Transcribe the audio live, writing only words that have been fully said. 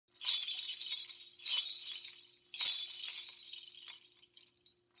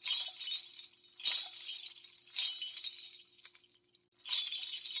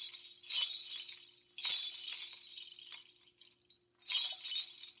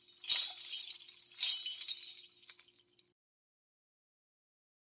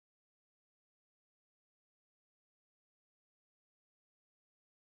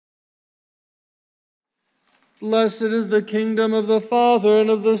Blessed is the kingdom of the Father,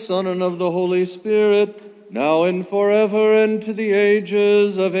 and of the Son, and of the Holy Spirit, now and forever, and to the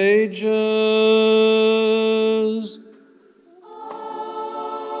ages of ages.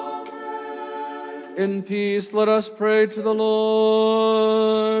 Amen. In peace, let us pray to the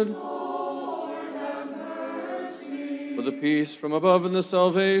Lord. Lord, have mercy. For the peace from above and the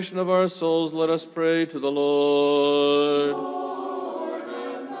salvation of our souls, let us pray to the Lord.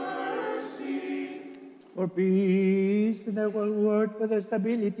 For peace in the whole world, for the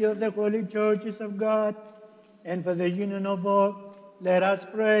stability of the holy churches of God, and for the union of all, let us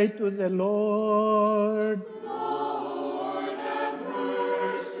pray to the Lord. Lord, have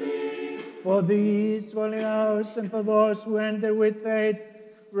mercy. For this holy house, and for those who enter with faith,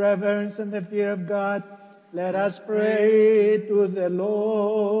 reverence, and the fear of God, let us pray to the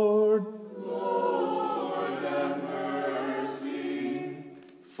Lord.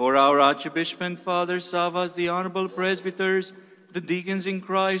 For our Archbishop and Father Savas, the honorable presbyters, the deacons in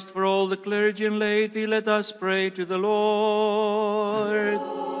Christ, for all the clergy and laity, let us pray to the Lord.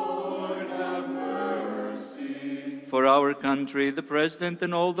 Lord, have mercy. For our country, the President,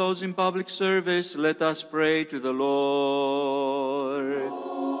 and all those in public service, let us pray to the Lord.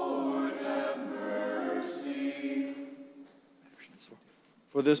 Lord, have mercy.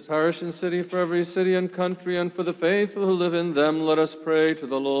 For this parish and city, for every city and country, and for the faithful who live in them, let us pray to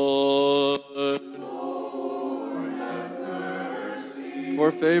the Lord. Lord, have mercy.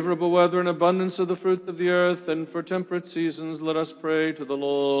 For favorable weather and abundance of the fruits of the earth, and for temperate seasons, let us pray to the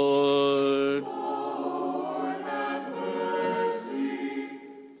Lord. Lord, have mercy.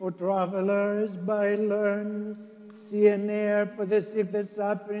 For travelers by land, sea and air, for the sick, the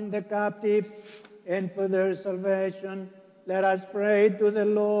suffering, the captives, and for their salvation, let us pray to the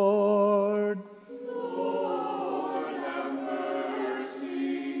Lord. Lord, have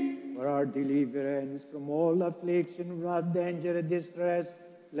mercy. For our deliverance from all affliction, wrath, danger, and distress,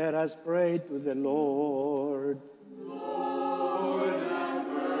 let us pray to the Lord. Lord, have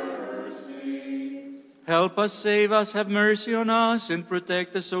mercy. Help us, save us, have mercy on us, and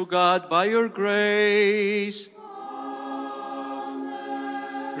protect us, O God, by your grace.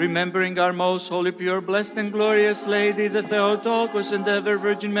 Remembering our most holy, pure, blessed, and glorious Lady, the Theotokos and ever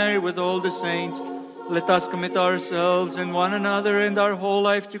Virgin Mary, with all the saints, let us commit ourselves and one another and our whole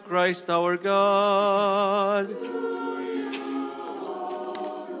life to Christ our God.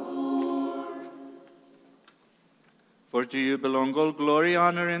 For to you belong all glory,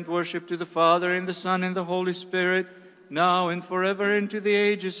 honor, and worship, to the Father, and the Son, and the Holy Spirit, now and forever, and to the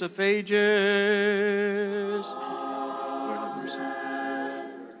ages of ages.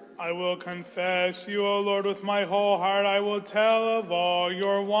 I will confess you, O Lord, with my whole heart. I will tell of all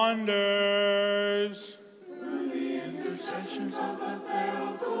your wonders. Through the intercessions of the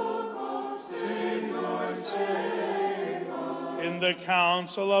Theotokos, Savior, save us. In the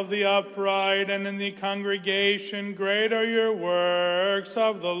council of the upright and in the congregation, great are your works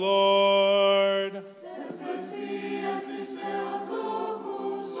of the Lord.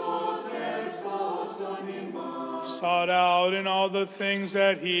 Sought out in all the things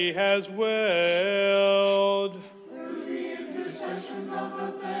that he has willed. Through the intercessions of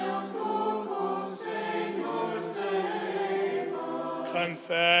the Theotokos, Savior, save us.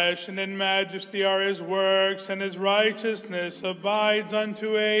 Confession and majesty are his works, and his righteousness abides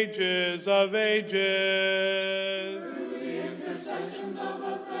unto ages of ages. Through the intercessions of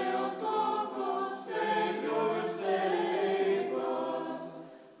the Theotokos, Savior, save us.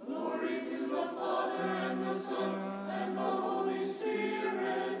 Glory to the Father, and the Son, and the Holy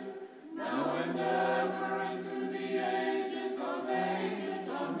Spirit, now and ever, and to the ages of ages.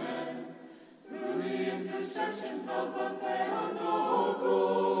 Amen. Through the intercessions of the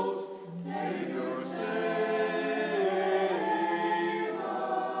Theotokos, Savior, save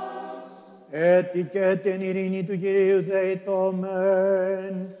us. Έτσι και την ειρήνη του Κυρίου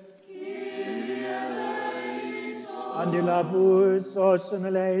δεηθόμεν. Kyrie eleison. Αντιλαβούς όσων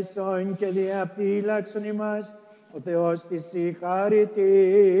ελέησον και διαφύλαξον ημάς, ο Θεός της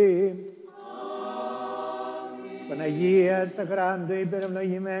συγχαρητή. Παναγίας Αχράντου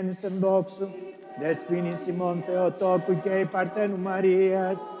υπερευλογημένης εν δόξου, δεσποίνης ημών Θεοτόκου και η Παρθένου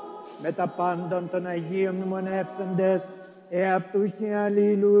Μαρίας, με τα πάντων των Αγίων μνημονεύσαντες, εαυτούς και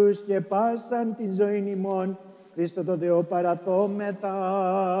αλλήλους και πάσαν την ζωήν ημών, Χριστό το Θεό παραθόμεθα.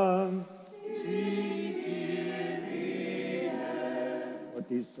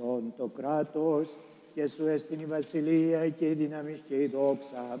 Ότι σον το κράτος και σου εστιν η βασιλεία και η δύναμη και η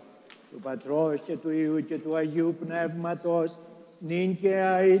δόξα του Πατρός και του Υιού και του Αγίου Πνεύματος, νυν και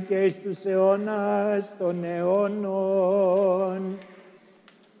αεί και εις τους αιώνας των αιώνων.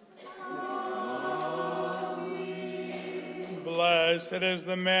 Blessed is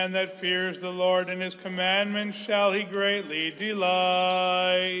the man that fears the Lord, and his commandments shall he greatly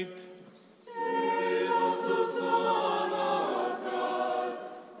delight. Save us, O Son of God,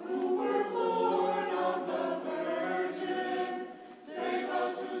 who were born of the Virgin. Save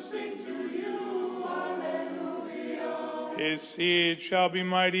us who sing to you, Alleluia. His seed shall be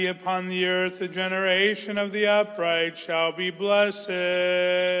mighty upon the earth. The generation of the upright shall be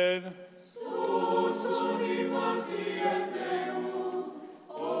blessed.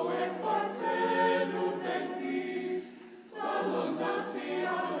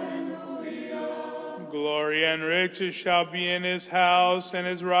 Glory and riches shall be in his house, and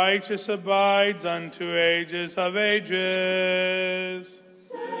his righteousness abides unto ages of ages.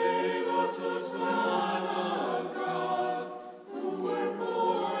 Save us, O Son of God, who were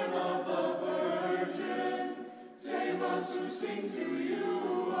born of the Virgin. Save us who sing to you,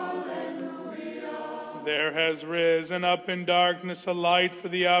 Alleluia. There has risen up in darkness a light for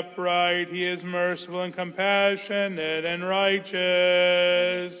the upright. He is merciful and compassionate and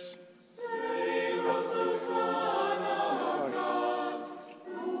righteous. Save us, O Son of God,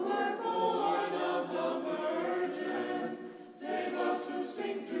 who were born of the Virgin. Save us who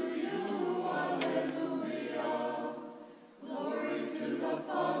sing to you, Alleluia. Glory to the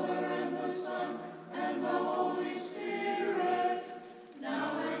Father and the Son and the Holy Spirit, now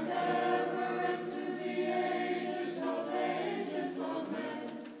and ever and to the ages of ages. Amen.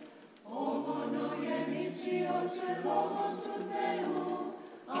 O bono genisios te logos tu Theou,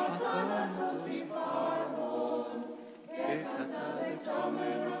 Athanatos υπαρχόν, και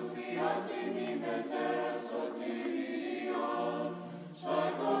καταδεξάμενος διάτιμη μετέρα σωτηρίων,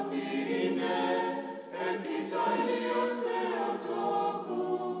 σαρκωθήνε εν της Αγίας Θεοτόκου,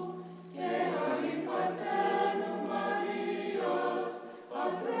 και αϊπαρθένου Μαρίας,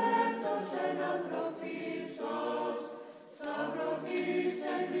 πατρεύτος εν ανθρωπίσας, σταυρωθείς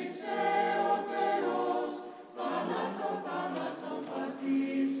εν Χριστέ ο Θεός, θάνατον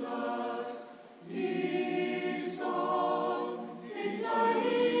πατήσας, Χριστόν της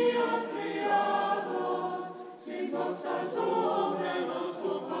Αγίας Τριάδος, συνδοξαζόμενος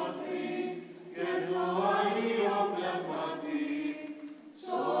του Πατρί και του Αγίου Πνεύματι,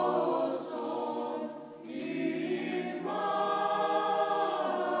 σώσον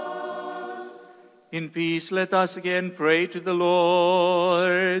ημάς. In peace, let us again pray to the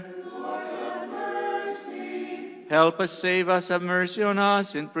Lord. Help us, save us, have mercy on us,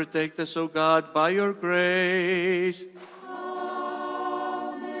 and protect us, O God, by your grace.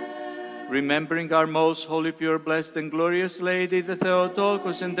 Amen. Remembering our most holy, pure, blessed, and glorious Lady, the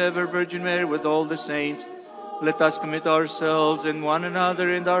Theotokos and ever Virgin Mary, with all the saints, let us commit ourselves and one another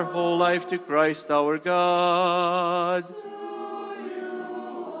and our whole life to Christ our God.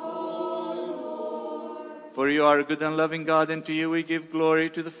 For you are a good and loving God, and to you we give glory,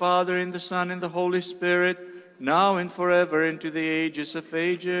 to the Father, and the Son, and the Holy Spirit, now and forever, and to the ages of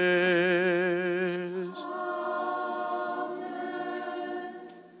ages.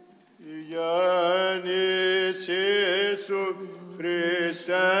 Γέννης Ιησού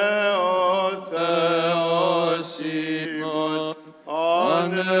Χριστέ ο Θεός ημών,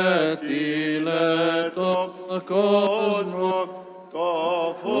 ανέτειλε το κόσμο, το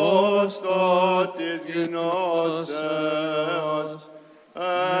φως το της γνώσεως,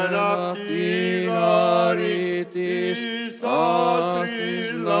 εν αυτήν αρήτης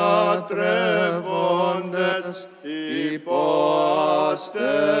άστρης λατρεύοντες,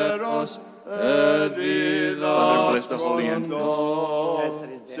 υπόαστερος εδιδάσκοντος,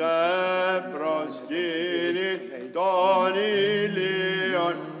 σε προσκύνη των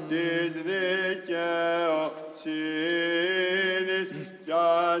ηλίων της δικαιοσύνης, κι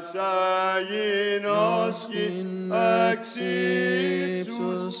σε γινώσκει εξ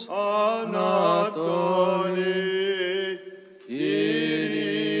ύψους ανατολή.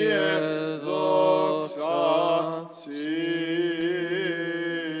 Κύριε, δόξα Συν.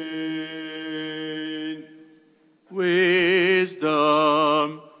 Wisdom,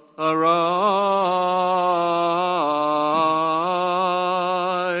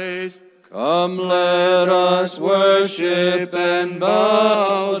 arise. Come, let us worship and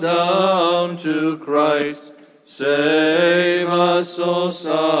bow down to Christ. Save us, O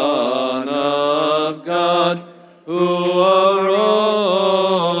Son of God, who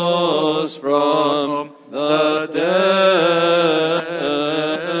arose from the dead.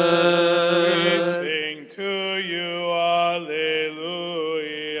 We sing to you,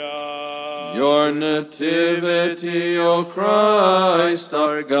 Alleluia. Your nativity, O Christ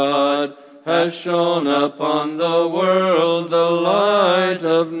our God, has shone upon the world the light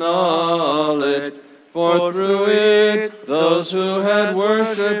of knowledge. For through it those who had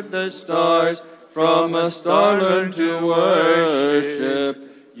worshipped the stars from a star learned to worship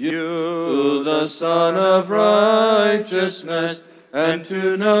you, the Son of Righteousness, and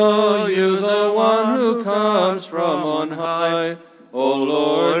to know you, the one who comes from on high. O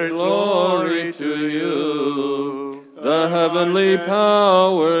Lord, glory to you. The heavenly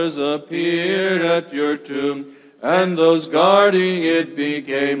powers appeared at your tomb, and those guarding it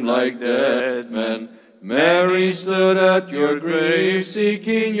became like dead men. Mary stood at your grave,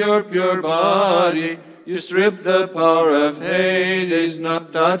 seeking your pure body. You stripped the power of Hades,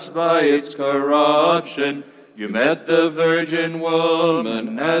 not touched by its corruption. You met the virgin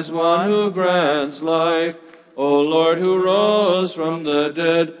woman as one who grants life. O Lord, who rose from the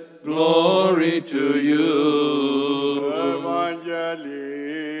dead, glory to you.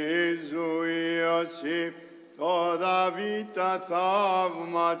 Ευαγγελίζου Ιωσήφ, τώρα βήτα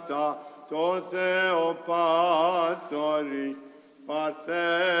θαύματα, το Θεό Πάτορι,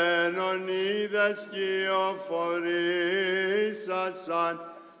 Παρθένον είδες κυοφορήσασαν,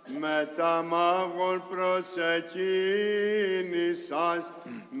 μεταμάγων προσεκίνησας,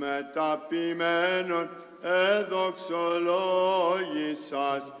 μεταποιημένων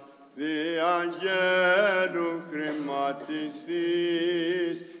εδοξολόγησας, διαγγέλου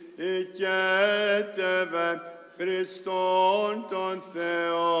χρηματιστής, οικέτευε Χριστόν τον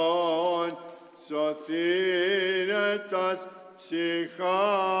Θεόν, σωθήνετας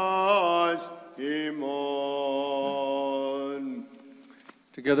ψυχάς ημών.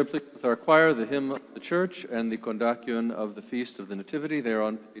 Together, please, with our choir, the hymn of the church and the kondakion of the Feast of the Nativity. They are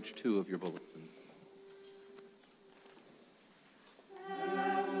on page 2 of your bulletin.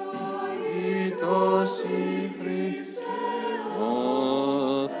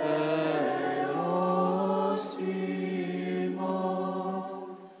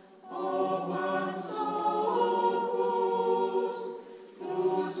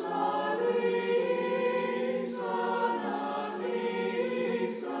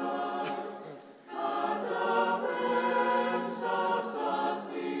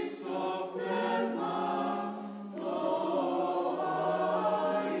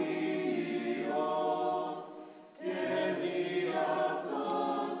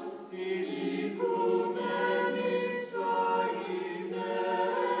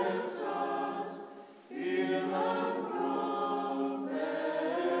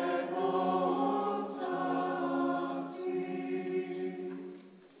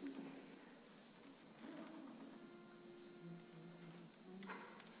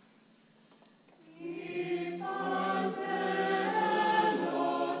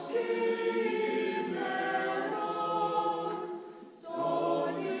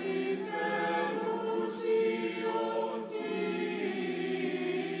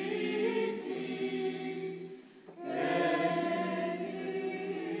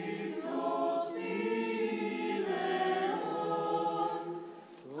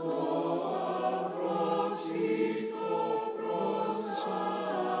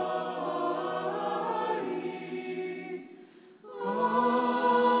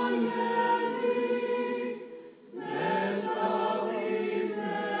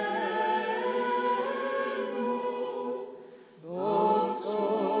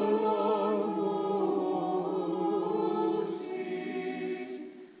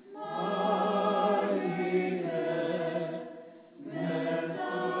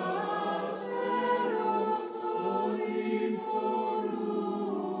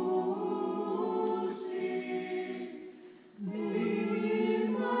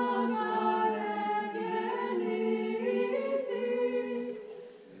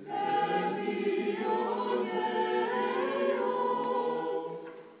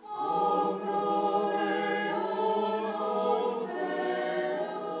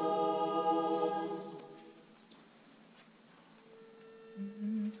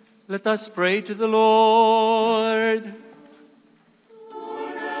 Let us pray to the Lord.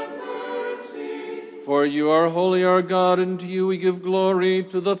 Lord, have mercy. For you are holy, our God, and to you we give glory,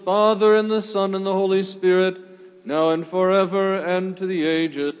 to the Father, and the Son, and the Holy Spirit, now and forever, and to the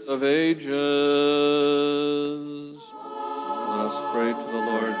ages of ages. Let us pray to the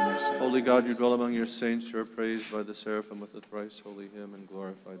Lord. Holy God, you dwell among your saints, you are praised by the seraphim with a thrice holy hymn, and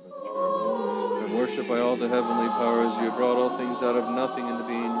glorified by the cherubim, and worshipped by all the heavenly powers. You have brought all things out of nothing into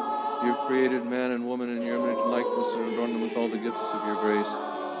being. You have created man and woman in your image and likeness, and adorned them with all the gifts of your grace.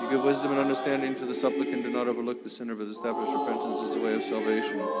 You give wisdom and understanding to the supplicant. Do not overlook the sinner, but establish repentance as the way of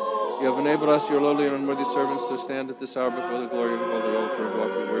salvation. You have enabled us, your lowly and unworthy servants, to stand at this hour before the glory of the holy altar and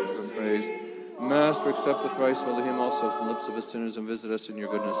offer you worship and praise. Master, accept the thrice holy hymn also from the lips of us sinners, and visit us in your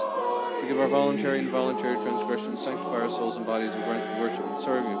goodness. Forgive our voluntary and involuntary transgressions, sanctify our souls and bodies, and grant to worship and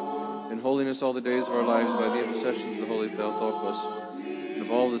serve you in holiness all the days of our lives by the intercessions of the Holy Theotokos and of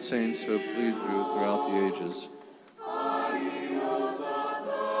all the saints who have pleased you throughout the ages.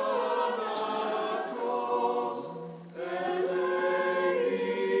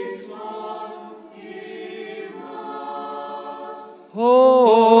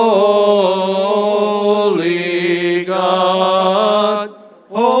 Holy God,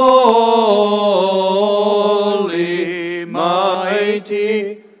 holy,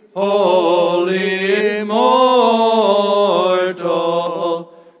 mighty, holy, immortal,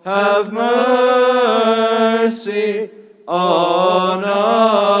 have mercy on us.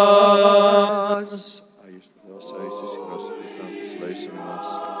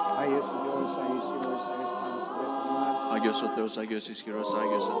 Άγιος ο Θεός, Άγιος ισχυρός,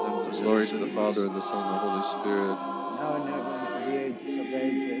 Άγιος ο Θεός. Glory to the Father, and the Son, and the Holy Spirit. Now and ever, and for the ages of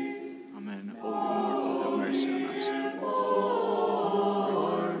ages. Amen. Holy immortal, have mercy on us.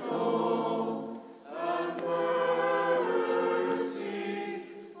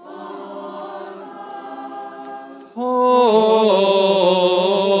 Holy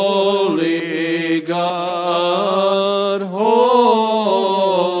God, holy,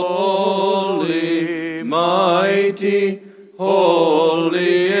 mighty,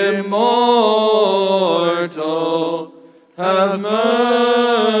 holy, immortal, have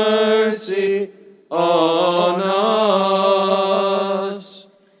mercy on us.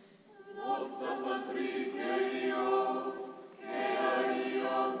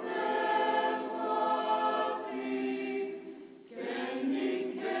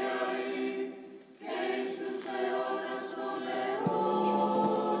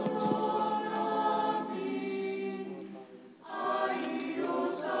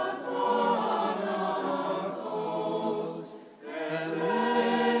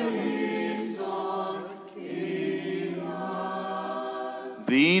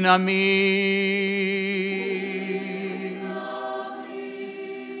 Δύναμις.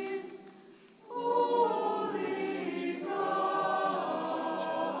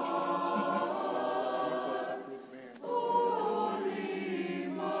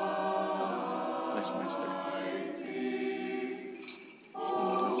 Bless Master.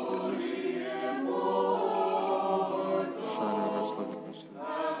 Shine on us, loving us.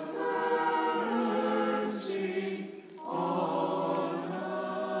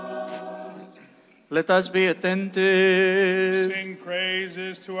 Let us be attentive. Sing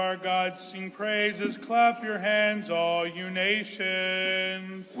praises to our God, sing praises, clap your hands, all you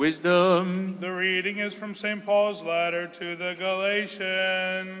nations. Wisdom. The reading is from St. Paul's letter to the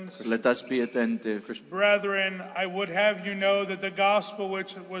Galatians. Let us be attentive. Brethren, I would have you know that the gospel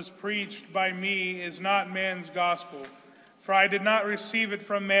which was preached by me is not man's gospel. For I did not receive it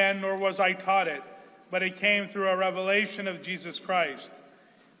from man, nor was I taught it, but it came through a revelation of Jesus Christ.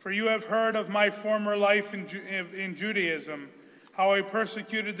 For you have heard of my former life in Judaism, how I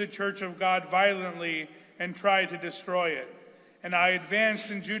persecuted the church of God violently and tried to destroy it. And I advanced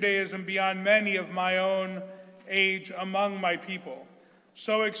in Judaism beyond many of my own age among my people.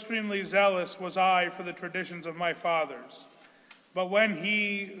 So extremely zealous was I for the traditions of my fathers. But when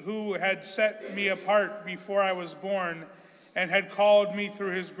he who had set me apart before I was born and had called me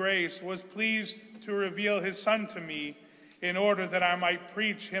through his grace was pleased to reveal his Son to me, in order that I might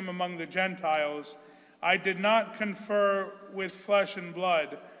preach him among the Gentiles, I did not confer with flesh and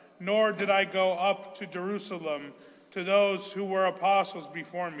blood, nor did I go up to Jerusalem to those who were apostles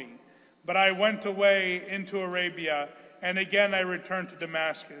before me. But I went away into Arabia, and again I returned to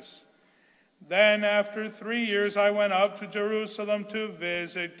Damascus. Then after 3 years I went up to Jerusalem to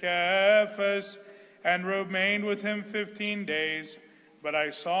visit Cephas, and remained with him 15 days. But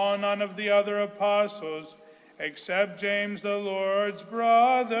I saw none of the other apostles, except James, the Lord's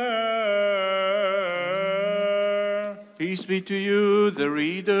brother. Peace be to you, the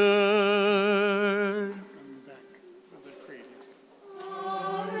reader.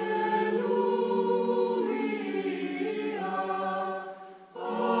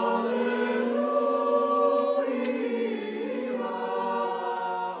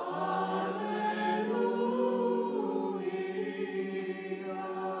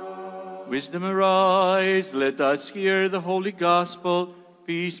 Wisdom arise, let us hear the holy gospel.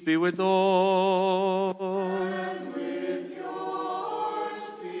 Peace be with all. And with your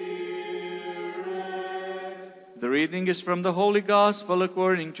spirit. The reading is from the holy gospel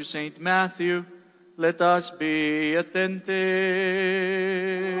according to St. Matthew. Let us be attentive.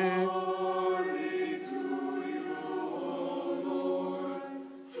 Glory to you, O Lord.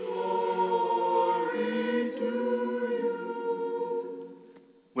 Glory to you.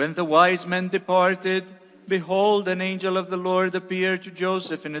 When When the wise men departed, behold, an angel of the Lord appeared to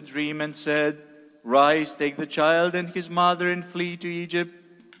Joseph in a dream and said, Rise, take the child and his mother and flee to Egypt,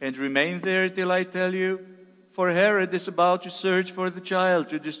 and remain there till I tell you, for Herod is about to search for the child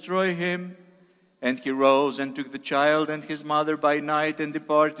to destroy him. And he rose and took the child and his mother by night and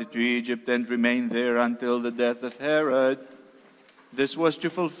departed to Egypt and remained there until the death of Herod. This was to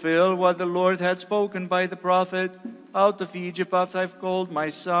fulfill what the Lord had spoken by the prophet, Out of Egypt have I called my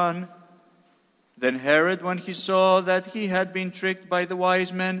son. Then Herod, when he saw that he had been tricked by the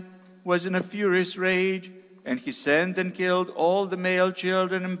wise men, was in a furious rage, and he sent and killed all the male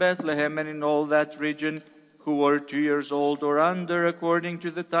children in Bethlehem and in all that region, who were 2 years old or under, according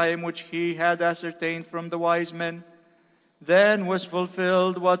to the time which he had ascertained from the wise men. Then was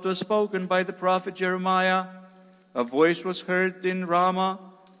fulfilled what was spoken by the prophet Jeremiah. A voice was heard in Ramah,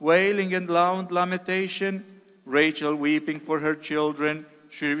 wailing and loud lamentation, Rachel weeping for her children.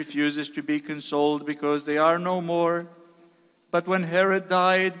 She refuses to be consoled because they are no more. But when Herod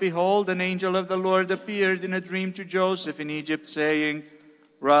died, behold, an angel of the Lord appeared in a dream to Joseph in Egypt, saying,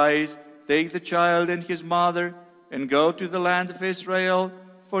 Rise, take the child and his mother, and go to the land of Israel,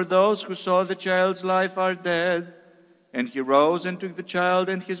 for those who saw the child's life are dead. And he rose and took the child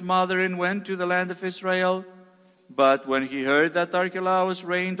and his mother and went to the land of Israel. But when he heard that Archelaus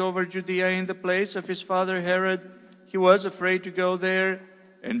reigned over Judea in the place of his father Herod, he was afraid to go there,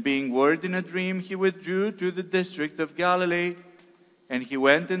 and being warned in a dream, he withdrew to the district of Galilee. And he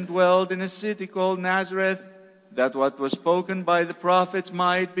went and dwelled in a city called Nazareth, that what was spoken by the prophets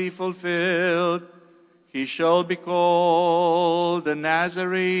might be fulfilled. He shall be called a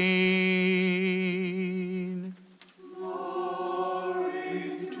Nazarene. Glory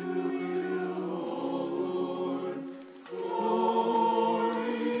to you, Lord. Glory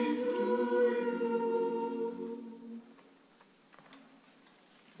to you.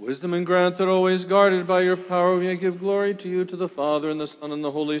 Wisdom and grant that always guarded by your power we may give glory to you, to the Father, and the Son, and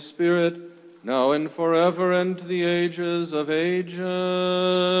the Holy Spirit, now and forever, and to the ages of ages.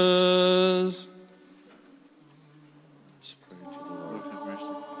 Let's pray to the Lord. Have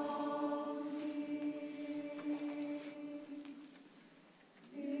mercy.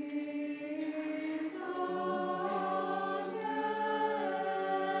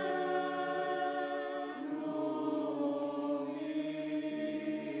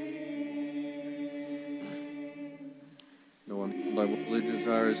 No one by worldly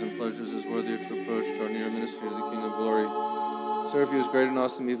desires and pleasures is worthy to approach our near ministry to the King of glory. Serve you is great and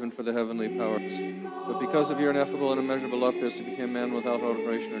awesome even for the heavenly powers. But because of your ineffable and immeasurable love for us, he became man without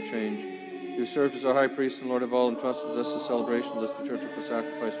alteration or change. You served as our high priest and Lord of all, and trusted us the celebration of this, the church of the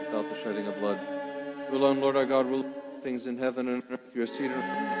sacrifice without the shedding of blood. You alone, Lord our God, rule things in heaven and earth. You are seated on the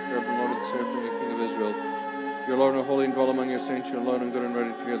cherubim, Lord of the seraphim, your King of Israel. You alone are holy and dwell among your saints. You alone and good and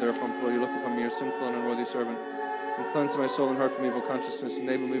ready to hear. Therefore, implore you, look upon me, your sinful and unworthy servant, and cleanse my soul and heart from evil consciousness.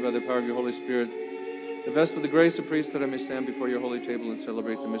 Enable me by the power of your Holy Spirit, invest with the grace of priest, that I may stand before your holy table and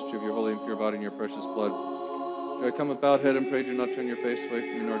celebrate the mystery of your holy and pure body and your precious blood. Do I come with bowed head and pray, do not turn your face away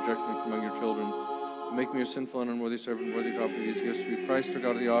from me, nor reject me from among your children. Make me your sinful and unworthy servant, worthy to offer these gifts to you. Christ, our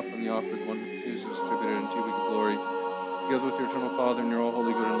God, of the offer and the offered, one who uses distributed, and to you we give glory, together with your eternal Father and your all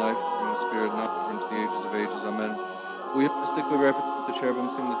holy, good, and life, and Spirit, now and to the ages of ages. Amen. We mystically represent the cherubim,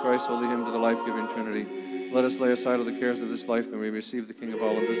 sing the thrice holy hymn to the life-giving Trinity. Let us lay aside all the cares of this life, that we may receive the King of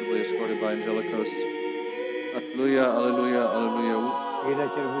all, invisibly escorted by angelic hosts. Alleluia, alleluia, alleluia. Είδα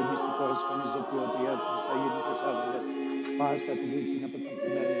και ρεβουλιστικός κανιζοποιωτία του Σαΐδου τους άβολες, πάσα την δίκη από τον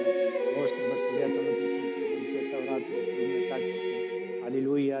πειμένο, ως την βασιλεία των οτισίων και σαυράτου, που είναι τάξιση.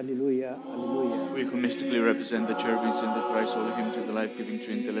 Alleluia, alleluia, alleluia. We who mystically represent the cherubims in the thrice holy hymn to the life-giving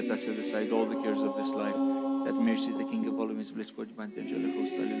Trinity, let us set aside all the cares of this life, that we may receive the King of all, who is blessed by the angelic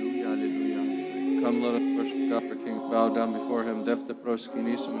host. Alleluia, alleluia, alleluia. Come, let us worship God, our King. Bow down before him. Defte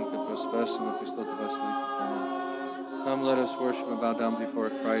proskinisum and prospesum and Christota Vasilita. Come, let us worship and bow down before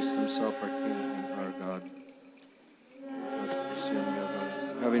Christ himself, our King and our God.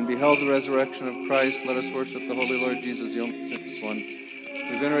 Having beheld the resurrection of Christ, let us worship the Holy Lord Jesus, the only sinless one.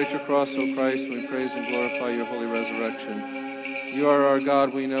 We venerate your cross, O Christ, and we praise and glorify your holy resurrection. You are our God,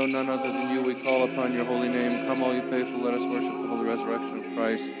 we know none other than you. We call upon your holy name. Come, all you faithful, let us worship the holy resurrection of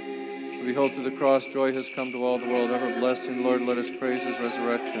Christ. We behold through the cross, joy has come to all the world. Ever blessing, Lord, let us praise his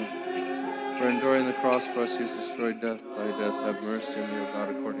resurrection. For enduring the cross for us, he has destroyed death by death. Have mercy on me, O God,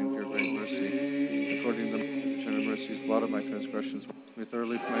 according to your great mercy. According to the tender mercies, blot out my transgressions, wash me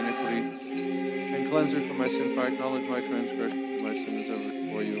thoroughly from my iniquity, and cleanse me from my sin, for I acknowledge my transgressions, and my sin is ever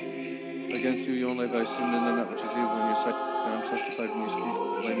before you. Against you only have I sinned, and done that which is evil in your sight. I am justified when you speak,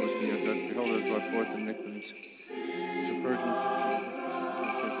 blameless when you are judged. Behold, I was brought forth in iniquities. To purge me from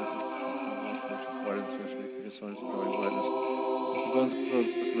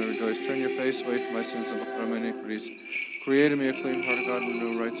Rejoice. Turn your face away from my sins and from my iniquities. Create in me a clean heart, O God, and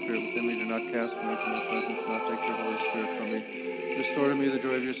renew a right spirit within me. Do not cast me from your presence. Do not take your Holy Spirit from me. Restore to me the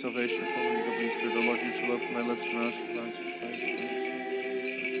joy of your salvation. Fill me with the Holy Spirit. O Lord, you shall open my lips and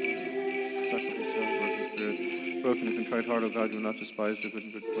Spirit. Broken and contrite heart, O God, you will not despise the good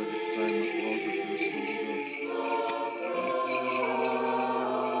and good pleasure. Desire with the walls of your soul.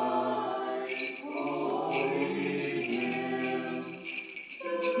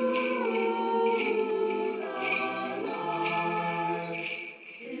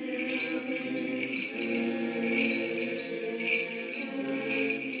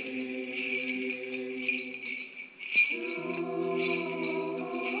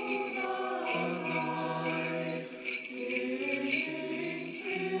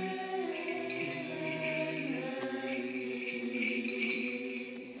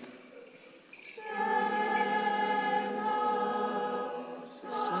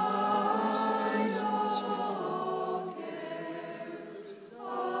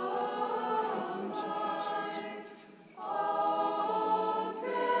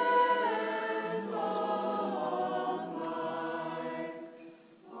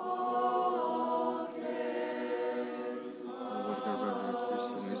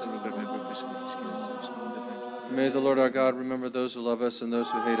 May the Lord our God remember those who love us and those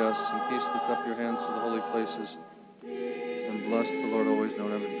who hate us. In peace lift up your hands to the holy places. And bless the Lord always,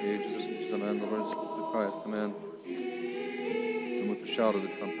 known ever to the ages of ages. Amen. The Lord is with the cry of command and with the shout of the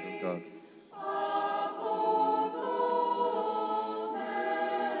trumpet of God.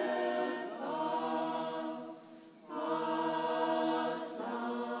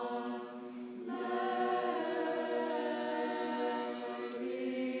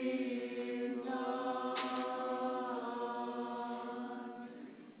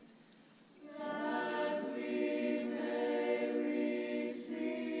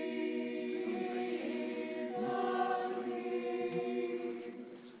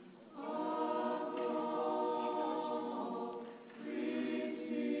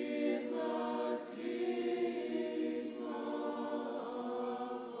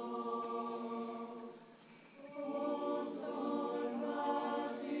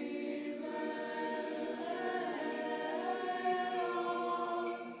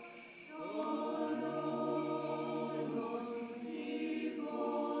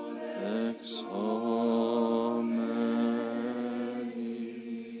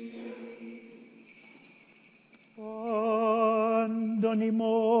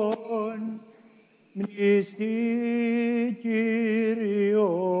 Donimon, Mnisti Kyrios,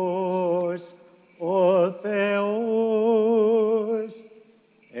 O Theos,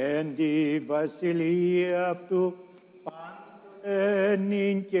 and the Basilia to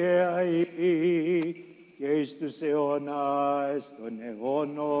Pantonin και αη, και εις τους αιώνας των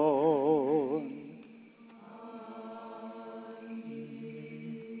αιώνων.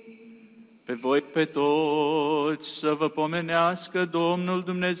 Pe voi pe toți să vă pomenească Domnul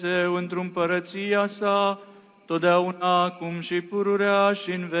Dumnezeu într-o împărăția sa, totdeauna, acum și pururea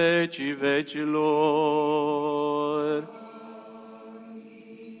și în vecii vecilor.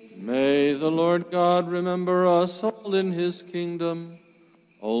 May the Lord God remember us all in his kingdom,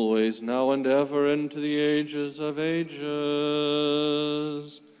 always, now, and ever, and to the ages of ages.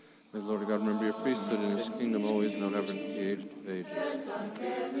 May the Lord God remember your priesthood in his kingdom, always, now, and ever, and to the ages of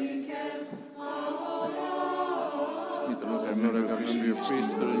ages. May the Lord God remember your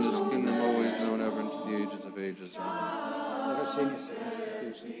priesthood in his kingdom, always, now, and ever, and to the ages of ages. Amen.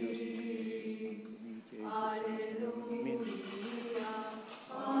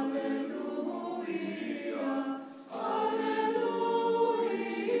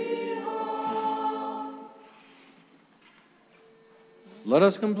 Let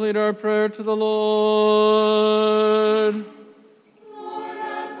us complete our prayer to the Lord. Lord,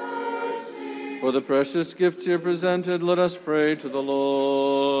 have mercy. For the precious gift here presented, let us pray to the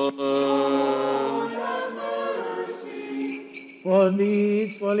Lord. Lord, have mercy. For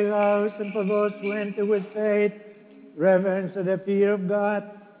these holy house and for those who enter with faith, reverence, and the fear of God,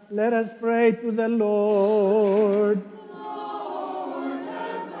 let us pray to the Lord.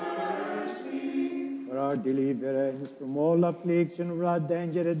 For our deliverance from all affliction, wrath,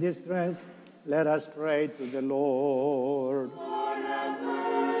 danger, and distress, let us pray to the Lord. Lord, have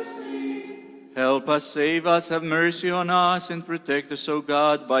mercy. Help us, save us, have mercy on us, and protect us, O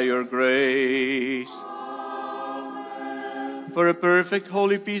God, by your grace. Amen. For a perfect,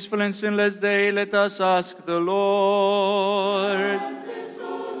 holy, peaceful, and sinless day, let us ask the Lord. Grant this, O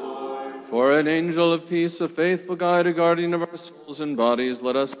Lord, For an angel of peace, a faithful guide, a guardian of our souls and bodies,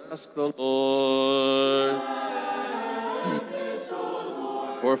 let us ask the Lord.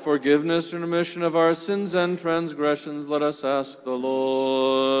 For forgiveness and remission of our sins and transgressions, let us ask the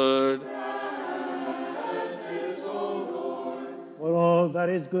Lord. For all that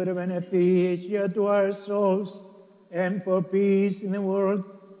is good and beneficial to our souls, and for peace in the world,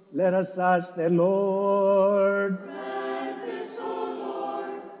 let us ask the Lord.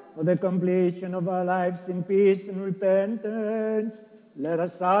 For the completion of our lives in peace and repentance, let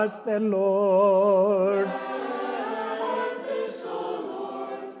us ask the Lord.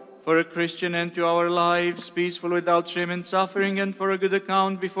 For a Christian end to our lives, peaceful without shame and suffering, and for a good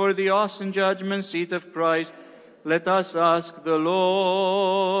account before the awesome judgment seat of Christ, let us ask the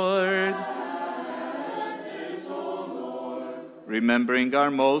Lord. Remembering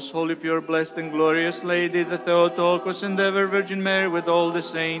our most holy, pure, blessed, and glorious Lady, the Theotokos and ever Virgin Mary, with all the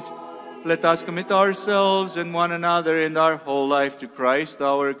saints, let us commit ourselves and one another and our whole life to Christ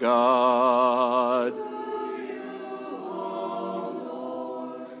our God.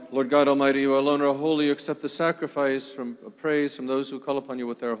 Lord God Almighty, you alone are holy. You accept the sacrifice of praise from those who call upon you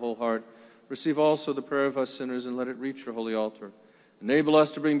with their whole heart. Receive also the prayer of us sinners and let it reach your holy altar. Enable us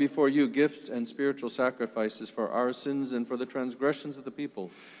to bring before you gifts and spiritual sacrifices for our sins and for the transgressions of the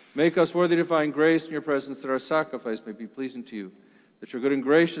people. Make us worthy to find grace in your presence, that our sacrifice may be pleasing to you, that your good and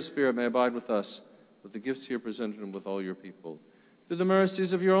gracious Spirit may abide with us, with the gifts here presented and with all your people. Through the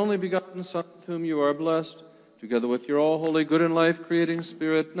mercies of your only begotten Son, with whom you are blessed, together with your all-holy, good and life-creating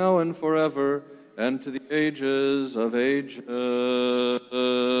Spirit, now and forever, and to the ages of ages.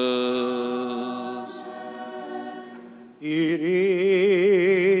 Ειρήνη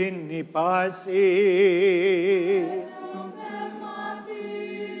πάση,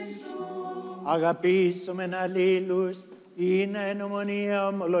 αγαπήσομεν αλλήλους, είναι εν ομονία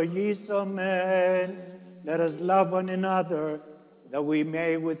ομολογήσομεν. Let us love one another, that we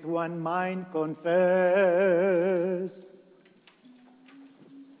may with one mind confess.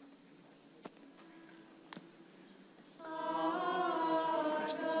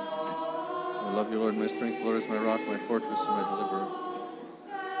 I love you, Lord, my strength. Lord is my rock, my fortress, and my deliverer.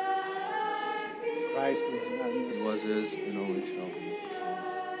 Christ is in our He midst. was, is, and always shall be.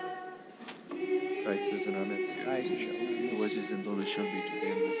 Christ is in our midst. Christ is in our midst. He was, is, and always shall be, to the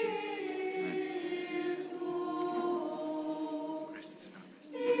end of the age. Amen. Christ is in our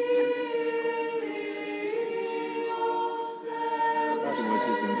midst. He was,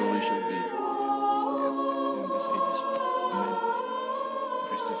 is, and always shall be. Yes, in this age. Amen.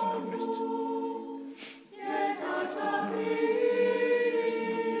 Christ is in our midst. Christ is in our midst. Christ is in our midst.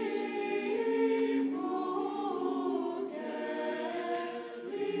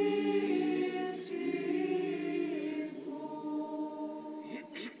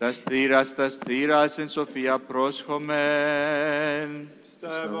 Τας θύρας εν σοφία πρόσχομεν.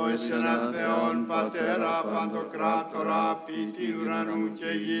 Πιστεύω εις έναν Θεόν Πατέρα Παντοκράτορα, ποιητή ουρανού και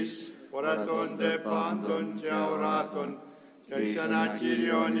γης, ορατώνται πάντων και αοράτων, και εις έναν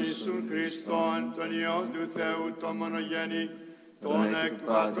Κύριον Ιησούν Χριστόν, τον Υιόν του Θεού, τον μονογέννη, τον εκ του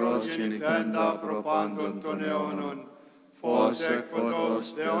Πατρός γεννηθέντα προπάντων των αιώνων, φως εκ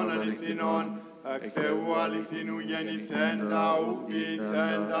φωτός Θεών αληθινών, εκ Θεού αληθινού γεννηθέντα, ου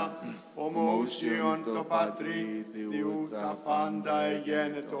ποιηθέντα, ομοούσιον το Πατρί, διού τα πάντα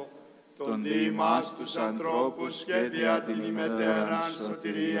εγένετο, τον διημάς τους ανθρώπους και δια την ημετέραν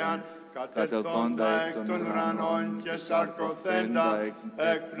σωτηρίαν, κατελθόντα εκ των ουρανών και σαρκωθέντα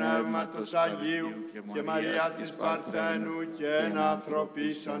εκ Πνεύματος Αγίου και Μαριάς της Παρθένου και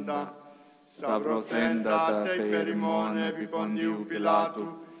ενανθρωπίσαντα, σταυρωθέντα τε υπέρ ημών επί Ποντίου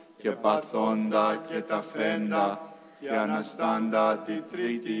Πιλάτου, και παθόντα και ταφέντα, και αναστάντα τη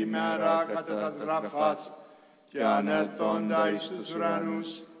τρίτη ημέρα κατά τας γραφάς, και ανελθόντα εις τους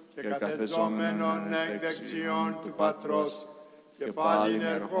ουρανούς, και καθεζόμενον εκ δεξιών του Πατρός, και πάλιν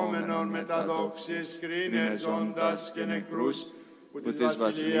ερχόμενον με τα δόξης κρίνε ζώντας και νεκρούς, που της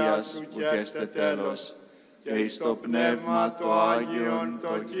βασιλείας σου κι έστε τέλος, και εις το Πνεύμα το Άγιον,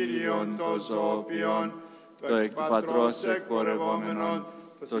 το Κύριον, το Ζωοποιόν, το εκ του Πατρός εκπορευόμενον,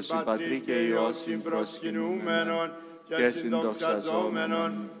 το συμπατρί και Υιό συμπροσκυνούμενον και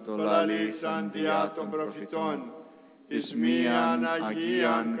συνδοξαζόμενον, το λαλήσαν διά των προφητών, εις μίαν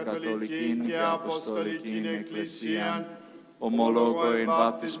Αγίαν Καθολικήν και Αποστολικήν Εκκλησίαν, ομολόγω εν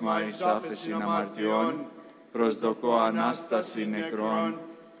βάπτισμα εις άφεσιν αμαρτιών, προσδοκώ Ανάσταση νεκρών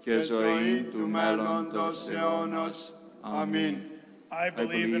και ζωή του μέλλοντος αιώνος. Αμήν. I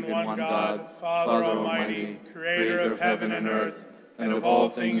believe in one God, Father Almighty, creator of heaven and earth, and of all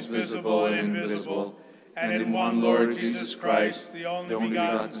things visible and invisible. and in one Lord Jesus Christ, the only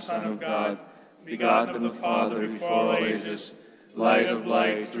begotten Son of God, begotten of the Father before all ages, light of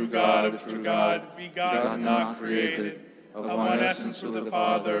light, through God, begotten, not created, of one essence with the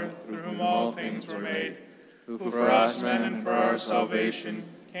Father, through whom all things were made, who for us men and for our salvation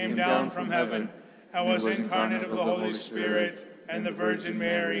came down from heaven, and was incarnate of the Holy Spirit and the Virgin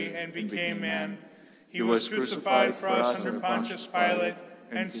Mary, and became man. He was crucified for us under Pontius Pilate,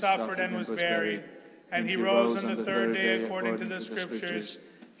 and suffered and was buried. And he rose on the third day according to the Scriptures.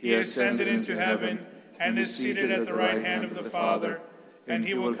 He ascended into heaven, and is seated at the right hand of the Father. And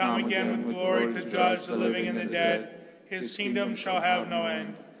he will come again with glory to judge the living and the dead. His kingdom shall have no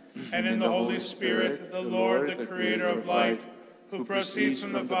end. And in the Holy Spirit, the Lord, the Creator of life, who proceeds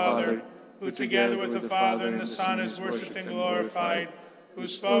from the Father, who together with the Father and the Son is worshipped and glorified, who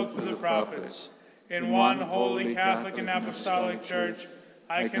spoke through the prophets. In one holy Catholic and Apostolic Church,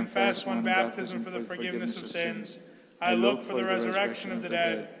 I confess one baptism for the forgiveness of sins. I look for the resurrection of the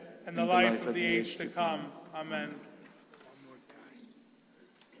dead and the life of the age to come. Amen.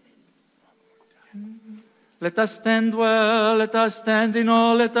 Let us stand well, let us stand in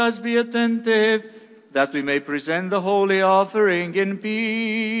awe, let us be attentive, that we may present the holy offering in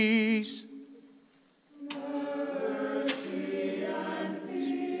peace.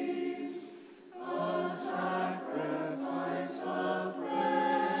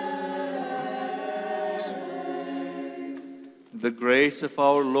 The grace of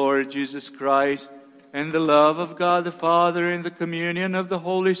our Lord Jesus Christ, and the love of God the Father, and the communion of the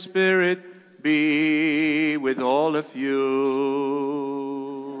Holy Spirit be with all of you.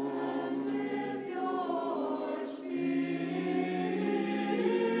 And with your spirit.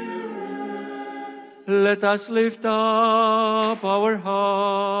 Let us lift up our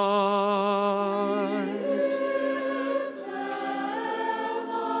hearts.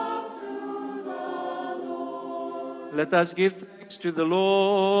 Let us give thanks to the Lord.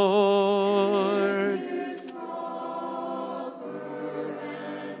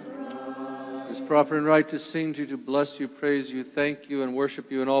 It is proper and right to sing to you, to bless you, praise you, thank you, and worship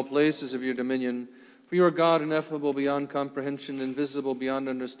you in all places of your dominion. For you are God, ineffable beyond comprehension, invisible beyond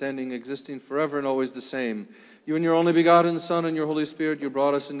understanding, existing forever and always the same. You and your only begotten Son and your Holy Spirit, you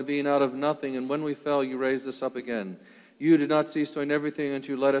brought us into being out of nothing, and when we fell, you raised us up again. You did not cease doing everything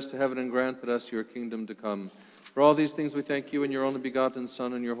until you led us to heaven and granted us your kingdom to come. For all these things we thank you and your only begotten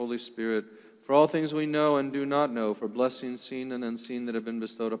Son and your Holy Spirit. For all things we know and do not know, for blessings seen and unseen that have been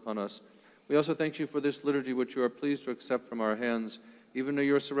bestowed upon us. We also thank you for this liturgy which you are pleased to accept from our hands, even though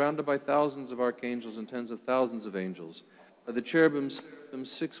you are surrounded by thousands of archangels and tens of thousands of angels, by the cherubim, them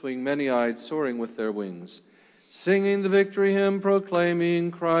six-winged, many-eyed, soaring with their wings, singing the victory hymn,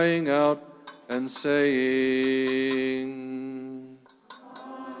 proclaiming, crying out, and saying...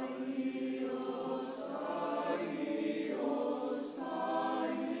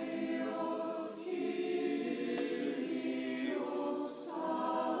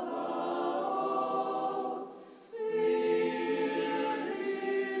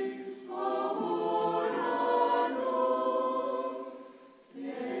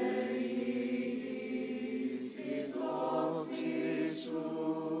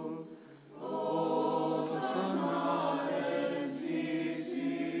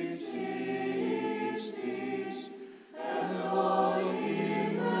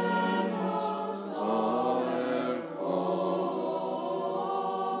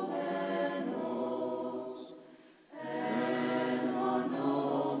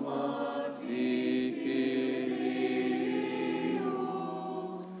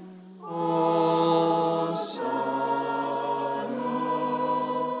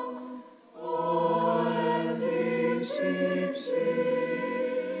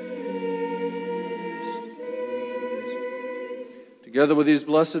 Together with these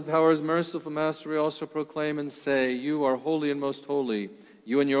blessed powers, merciful Master, we also proclaim and say, you are holy and most holy,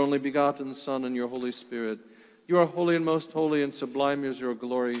 you and your only begotten Son and your Holy Spirit. You are holy and most holy, and sublime is your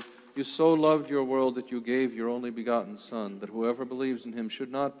glory. You so loved your world that you gave your only begotten Son, that whoever believes in him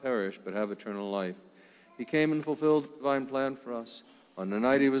should not perish but have eternal life. He came and fulfilled the divine plan for us. On the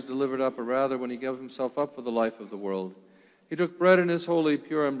night he was delivered up, or rather when he gave himself up for the life of the world, he took bread in his holy,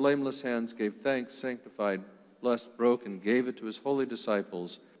 pure, and blameless hands, gave thanks, sanctified, blessed, broke, and gave it to his holy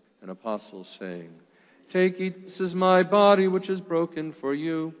disciples and apostles, saying, take, eat, this is my body, which is broken for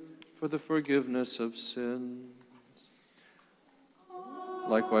you, for the forgiveness of sins.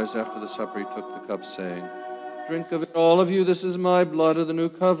 Likewise, after the supper, he took the cup, saying, drink of it, all of you, this is my blood of the new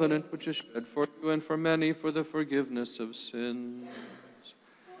covenant, which is shed for you and for many for the forgiveness of sins.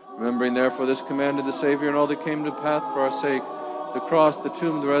 Remembering, therefore, this commanded the Savior and all that came to pass for our sake, the cross, the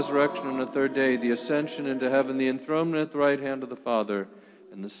tomb, the resurrection, and the third day, the ascension into heaven, the enthronement at the right hand of the Father,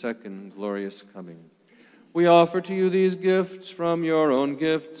 and the second glorious coming. We offer to you these gifts from your own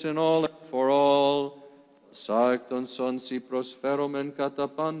gifts in all and for all. Sancton son si prosperum en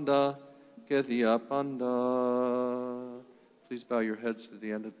catapanda, que dia panda. Please bow your heads to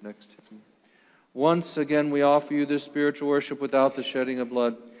the end of the next hymn. Once again, we offer you this spiritual worship without the shedding of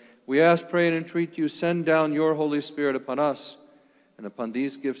blood. We ask, pray, and entreat you, send down your Holy Spirit upon us and upon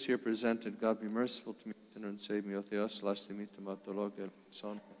these gifts here presented. God be merciful to me, sinner, and save me.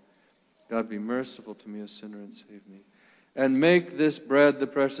 God be merciful to me, a sinner, and save me. And make this bread the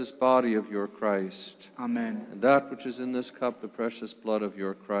precious body of your Christ. Amen. And that which is in this cup the precious blood of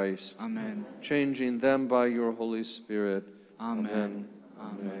your Christ. Amen. Changing them by your Holy Spirit. Amen.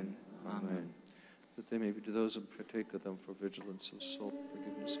 Amen. Amen. That they may be to those who partake of them for vigilance of soul,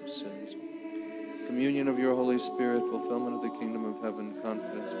 forgiveness of sins, communion of your Holy Spirit, fulfillment of the kingdom of heaven,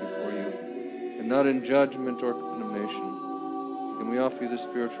 confidence before you, and not in judgment or condemnation. And we offer you the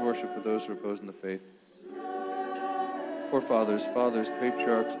spiritual worship for those who repose in the faith. Forefathers, fathers,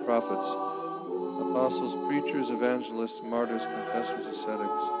 patriarchs, prophets, apostles, preachers, evangelists, martyrs, confessors, ascetics,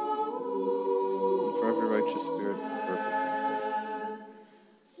 and for every righteous spirit, perfect.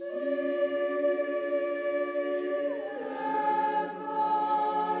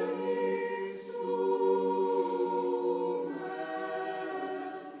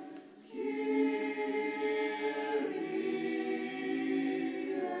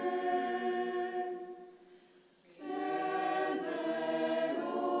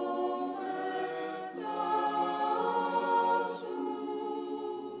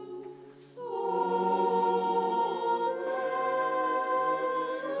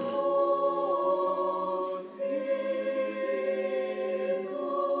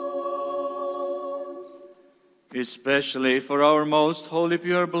 Especially for our most holy,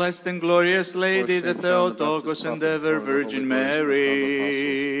 pure, blessed, and glorious Lady, the Theotokos and ever Virgin Mary.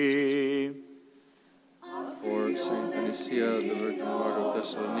 For Saint Anicia, the Virgin Martyr of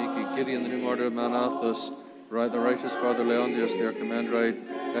Thessaloniki, Gideon, the new martyr of Mount Athos, the righteous Father Leondius, the Archimandrite,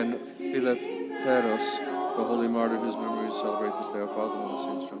 and Philipperos, the holy martyr whose memory we celebrate this day, our Father, and the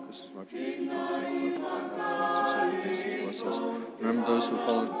Saints, Druncus, Martyr, bless us. Remember those who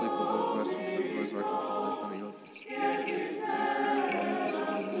fall asleep of the resurrection to life on the yoke.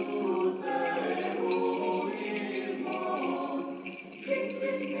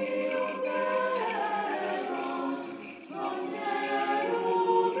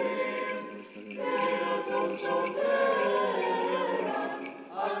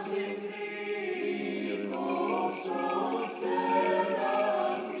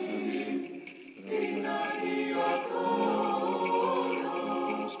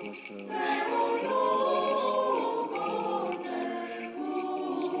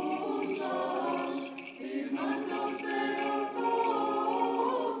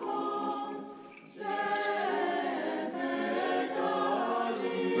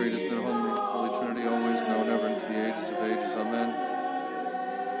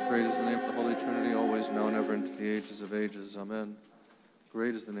 Amen.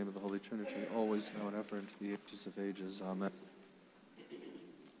 Great is the name of the Holy Trinity, always, now, and ever, into the ages of ages. Amen.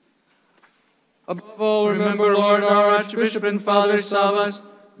 Above all, remember, Lord, our Archbishop and Father Savas.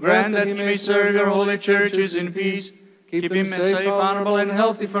 Grant that he may serve your holy churches in peace. Keep him safe, honorable, and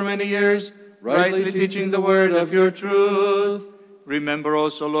healthy for many years, rightly teaching the word of your truth. Remember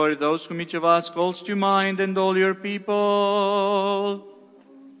also, Lord, those whom each of us calls to mind, and all your people.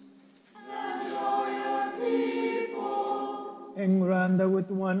 And grant that with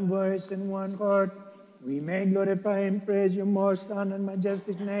one voice and one heart we may glorify and praise your most honored and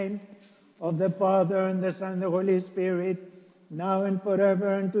majestic name, of the Father, and the Son, and the Holy Spirit, now and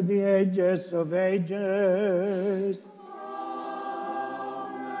forever, and to the ages of ages.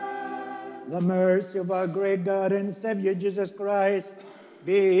 Amen. The mercy of our great God and Savior Jesus Christ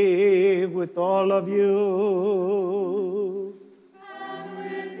be with all of you.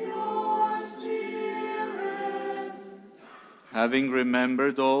 Having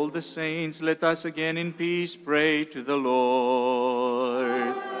remembered all the saints, let us again in peace pray to the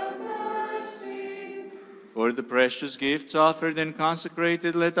Lord. For the precious gifts offered and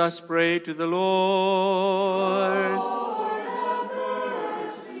consecrated, let us pray to the Lord.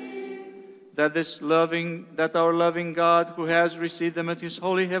 That our loving God, who has received them at his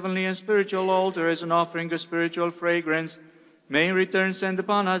holy, heavenly, and spiritual altar as an offering of spiritual fragrance, may in return send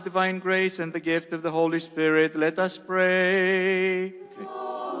upon us divine grace and the gift of the Holy Spirit. Let us pray.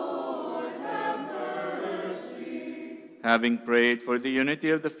 Lord, have mercy. Having prayed for the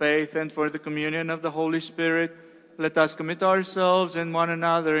unity of the faith and for the communion of the Holy Spirit, let us commit ourselves and one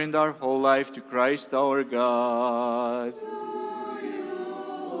another and our whole life to Christ our God.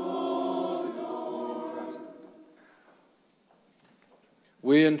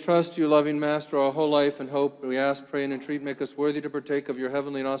 We entrust you, loving Master, our whole life and hope. We ask, pray, and entreat, make us worthy to partake of your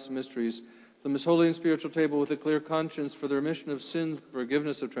heavenly and awesome mysteries, the most holy and spiritual table with a clear conscience for the remission of sins,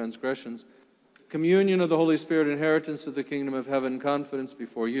 forgiveness of transgressions, communion of the Holy Spirit, inheritance of the kingdom of heaven, confidence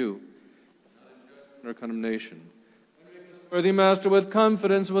before you, or condemnation. Worthy Master, with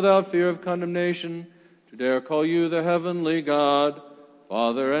confidence, without fear of condemnation, to dare call you the heavenly God,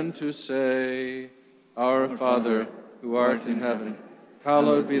 Father, and to say, Our Father, who art in heaven,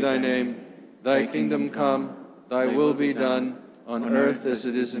 hallowed be thy name. Thy kingdom come, thy will be done, on earth as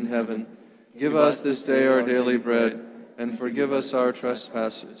it is in heaven. Give us this day our daily bread, and forgive us our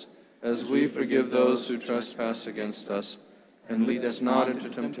trespasses, as we forgive those who trespass against us. And lead us not into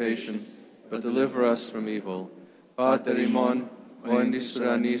temptation, but deliver us from evil. Pater imon, oendis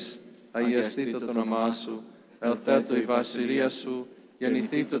uranis, aiestito ton amasu, el theto I vasiliasu,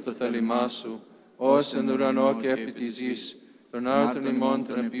 genithito to thelimasu, os en urano que epitizis, tornarton imon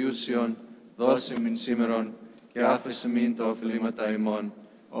ton abiusion, dosim in simeron, que afesiminto filimata imon,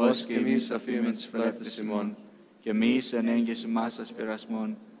 os que mis affimens fletes imon, και εμείς εν έγκες ημάς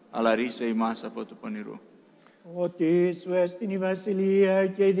ασπερασμόν, αλλά ρίσε ημάς από του πονηρού. Ότι σου έστειν η βασιλεία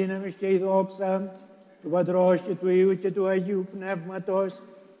και η δύναμη και η δόξα του Πατρός και του Υιού και του Αγίου Πνεύματος,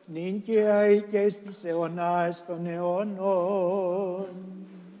 νυν και αεί και στους αιωνάς των αιώνων.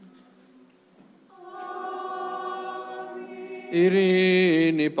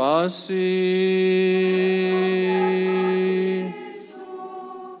 Ειρήνη πάση.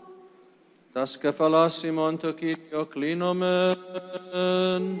 Τας κεφαλάς ημών το Κύριο κλείνομεν.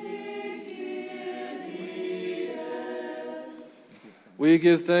 We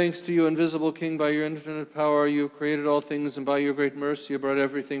give thanks to you, invisible King, by your infinite power. You have created all things, and by your great mercy you brought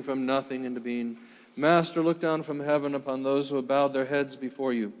everything from nothing into being. Master, look down from heaven upon those who have bowed their heads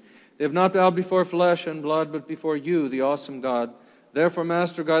before you. They have not bowed before flesh and blood, but before you, the awesome God. Therefore,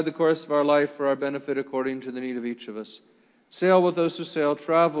 Master, guide the course of our life for our benefit according to the need of each of us. Sail with those who sail,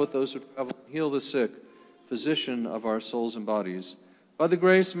 travel with those who travel, heal the sick, physician of our souls and bodies. By the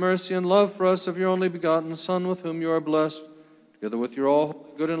grace, mercy, and love for us of your only begotten Son, with whom you are blessed, together with your all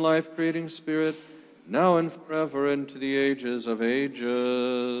good and life-creating Spirit, now and forever, into the ages of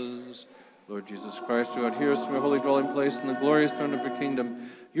ages. Lord Jesus Christ, who adheres to your holy dwelling place in the glorious throne of your kingdom,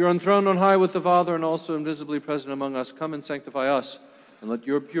 you are enthroned on high with the Father and also invisibly present among us. Come and sanctify us, and let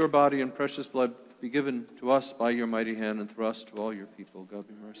your pure body and precious blood be given to us by your mighty hand, and through us to all your people. God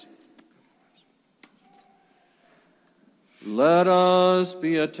be merciful. Let us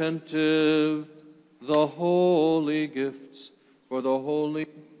be attentive, the holy gifts for the holy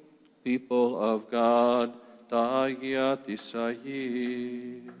people of God. The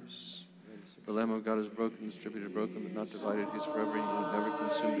Lamb of God is broken, distributed, broken, but not divided. He is forever and never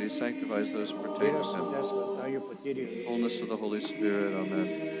consumed. He sanctifies those who partake of him. Fullness of the Holy Spirit.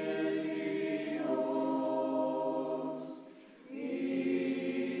 Amen.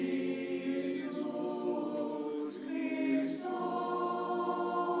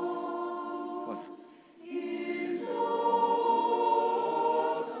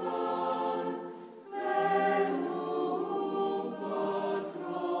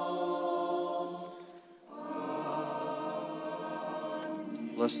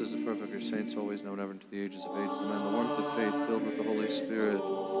 Blessed is the fruit of your saints, always known ever into the ages of ages. Amen. The warmth of faith, filled with the Holy Spirit.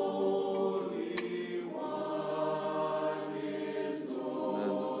 Amen,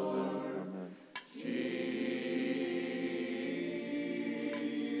 amen, amen.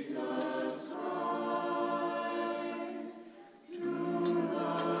 Jesus Christ, to the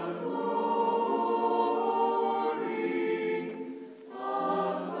glory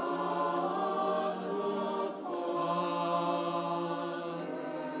of God the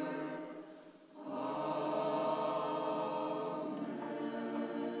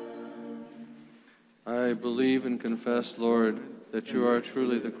I believe and confess, Lord, that you are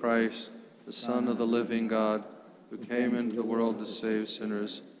truly the Christ, the Son of the living God, who came into the world to save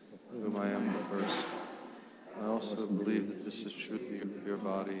sinners, of whom I am the first. I also believe that this is truly your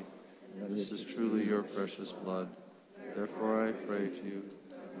body, and this is truly your precious blood. Therefore I pray to you,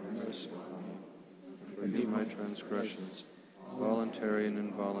 have mercy upon me, and forgive my transgressions, voluntary and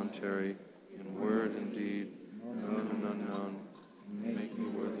involuntary, in word and deed, known and unknown, and make me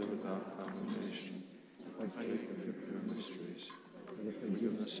worthy without condemnation. Partake of your pure mysteries, for the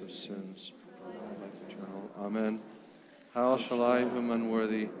forgiveness of sins, and life eternal. Amen. How shall I, whom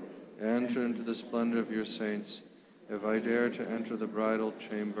unworthy, enter into the splendor of your saints? If I dare to enter the bridal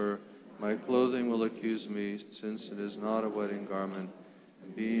chamber, My clothing will accuse me, since it is not a wedding garment.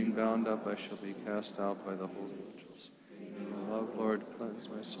 And being bound up, I shall be cast out by the holy angels. Your love, Lord, cleanse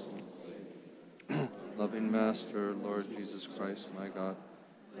my soul. Loving Master, Lord Jesus Christ, my God,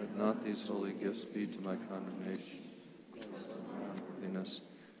 let not these holy gifts be to my condemnation, my unworthiness.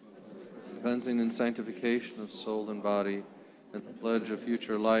 Cleansing and sanctification of soul and body, and the pledge of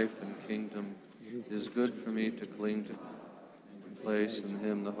future life and kingdom, it is good for me to cling to and place in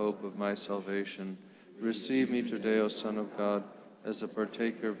him the hope of my salvation. Receive me today, O Son of God, as a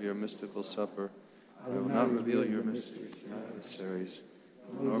partaker of your mystical supper. I will not reveal your mystery to your adversaries,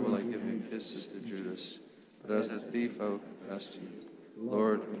 nor will I give you kisses to Judas, but as a thief I will confess to you.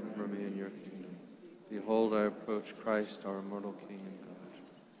 Lord, remember me in your kingdom. Behold, I approach Christ, our immortal King and God.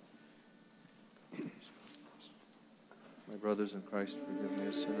 My brothers in Christ, forgive me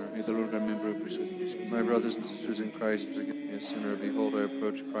a sinner. May the Lord remember prisoners. My brothers and sisters in Christ, forgive me a sinner. Behold, I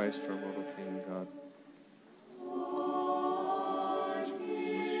approach Christ, our immortal King and God.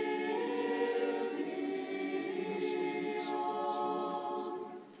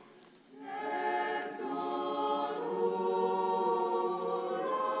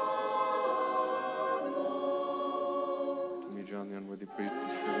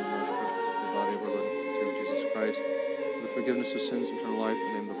 Forgiveness of sins, eternal life, in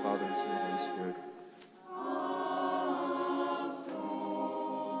the name of the Father, and Son, and the Holy Spirit.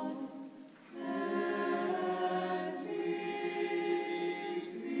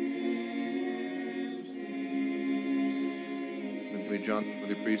 And to John, the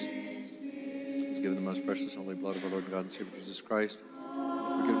holy priest, has given the most precious and holy blood of our Lord God and Savior Jesus Christ,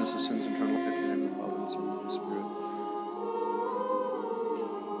 the forgiveness of sins, eternal life, in the name of the Father, and Son, and the Holy Spirit.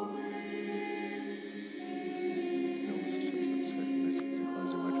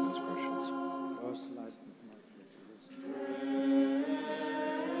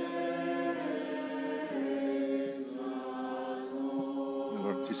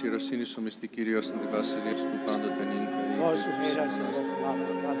 Της ιεροσύνης ο μυστικήριος στην τη βασιλεία του πάντοτε νύχτα. Όσου μοίρας στην Βοσλάβα,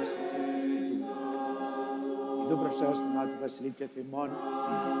 πάντα στην Θεή. Ιδού προς Θεός θανάτου βασιλεί και θυμών,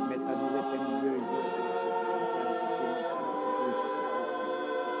 μεταδίδεται εν δύο υγιών.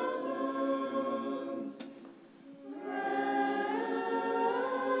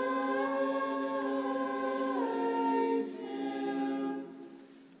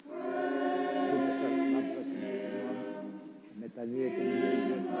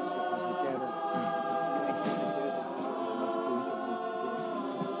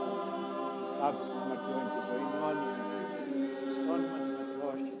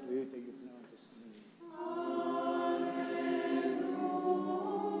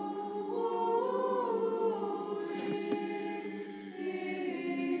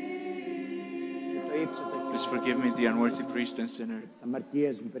 Please forgive me, the unworthy priest and sinner.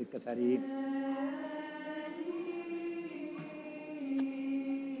 Αμαρτίες μου περικαθαρεί.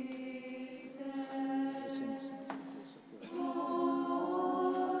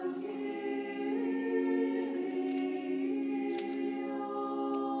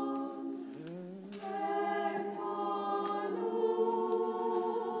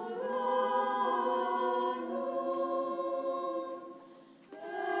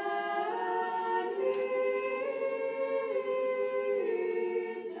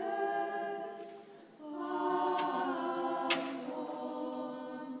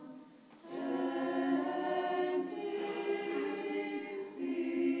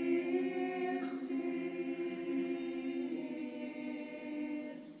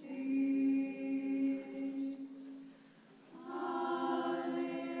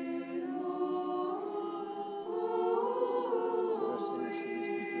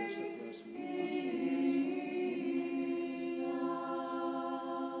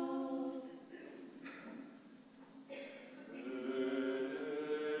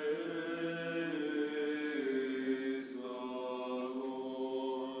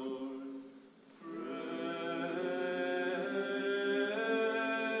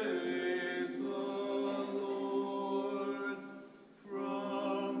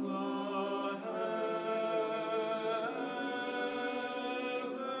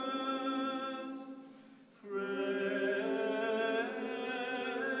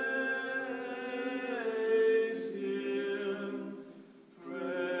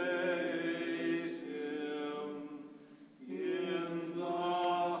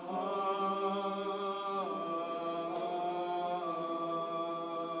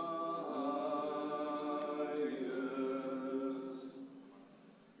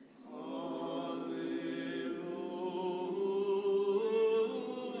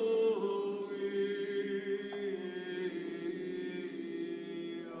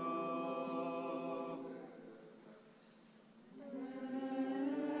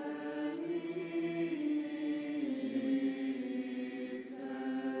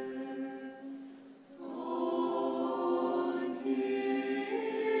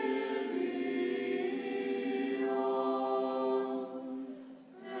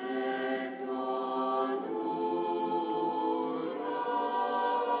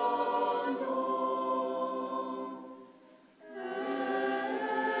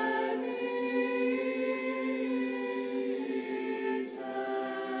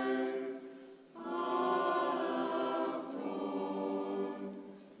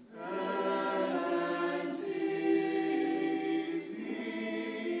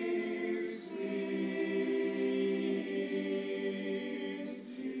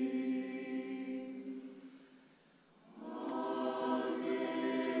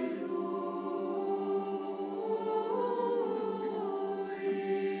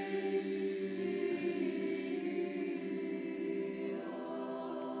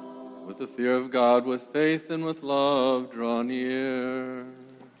 with the fear of God, with faith and with love, draw near.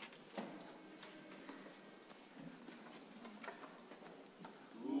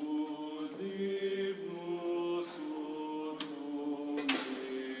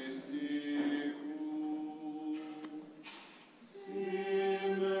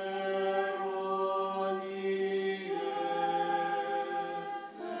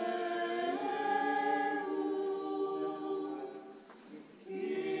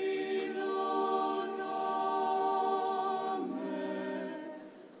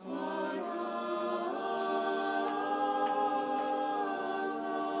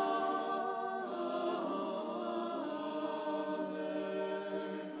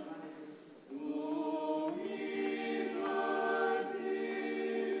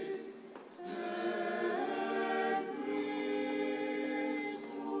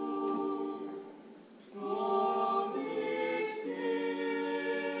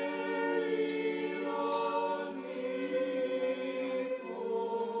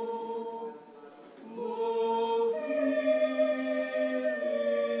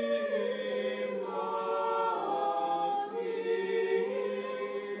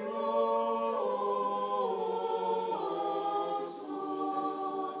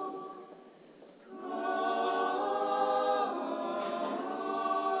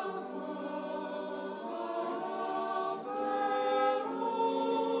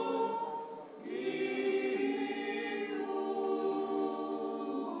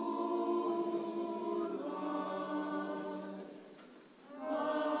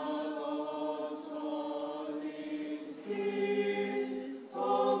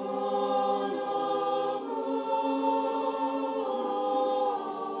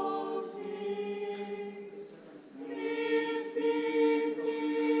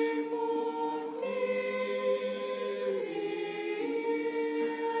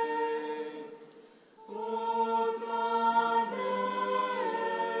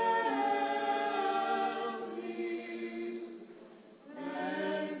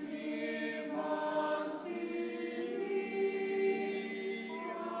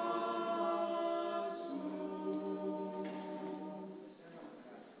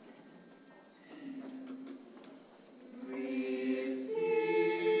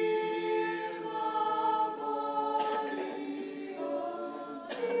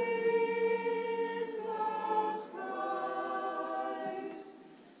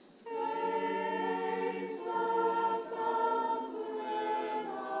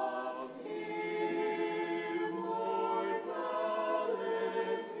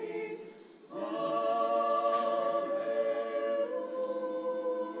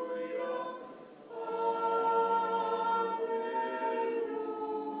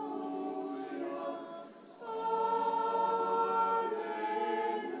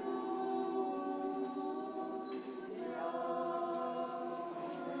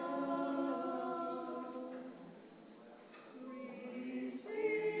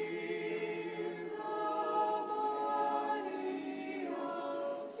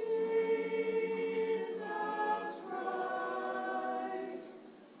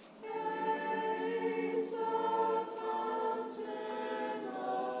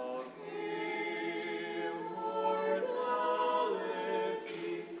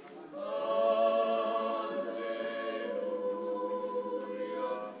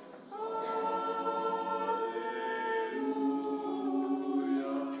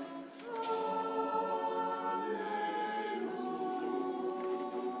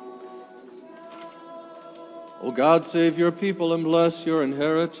 O God, save your people and bless your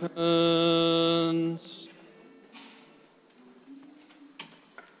inheritance.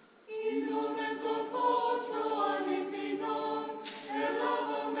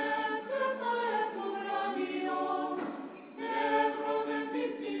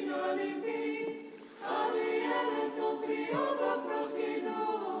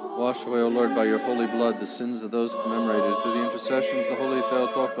 Wash away, O Lord, by your holy blood, the sins of those commemorated through the intercessions of the Holy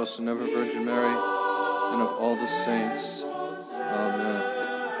Theotokos and ever Virgin Mary, and of all the saints. Amen.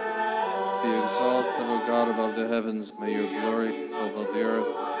 Be exalted, O God, above the heavens, may your glory be above the earth.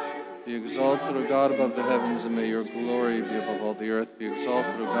 Be exalted, O God, above the heavens, and may your glory be above all the earth. Be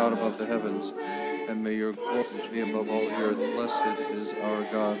exalted, O God, above the heavens, and may your glory be above all the earth. Blessed is our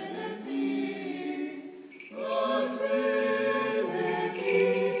God.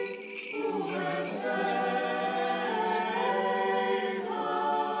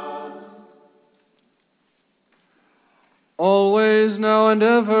 Always, now, and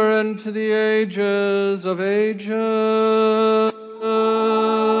ever, and to the ages of ages.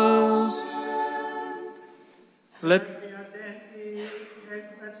 Let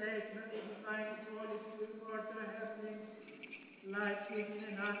partake of the divine quality before the heavenly, like giving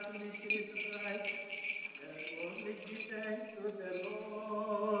in us the mysteries of Christ. Only give thanks to the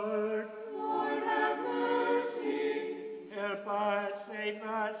Lord. Lord, have mercy. Help us, save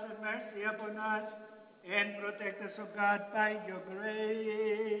us, have mercy upon us, and protect us, O God, by your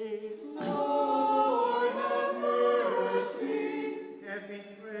grace. Lord, have mercy. Having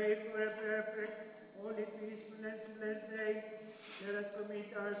prayed for a perfect, holy, peaceful, and blessed day, let us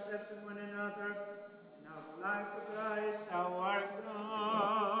commit ourselves and one another. Now, life to Christ, our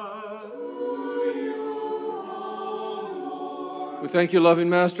God. We thank you, loving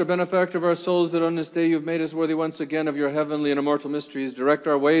Master, benefactor of our souls, that on this day you've made us worthy once again of your heavenly and immortal mysteries. Direct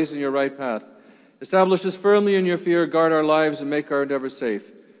our ways in your right path. Establish us firmly in your fear, guard our lives, and make our endeavors safe.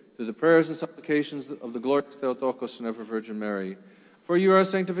 Through the prayers and supplications of the glorious Theotokos and ever Virgin Mary. For you are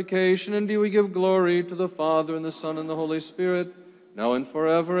sanctification, and we give glory to the Father, and the Son, and the Holy Spirit, now and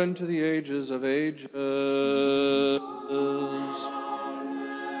forever, and to the ages of ages.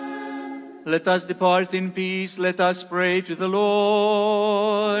 Let us depart in peace. Let us pray to the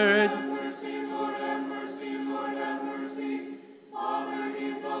Lord. Have mercy, Lord, have mercy, Lord, have mercy. Father,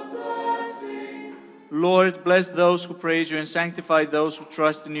 give the blessing. Lord, bless those who praise you and sanctify those who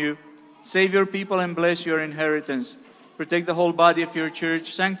trust in you. Save your people and bless your inheritance. Protect the whole body of your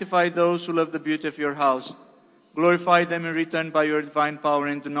church. Sanctify those who love the beauty of your house. Glorify them in return by your divine power,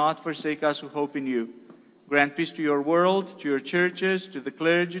 and do not forsake us who hope in you. Grant peace to your world, to your churches, to the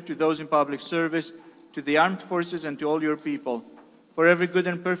clergy, to those in public service, to the armed forces, and to all your people. For every good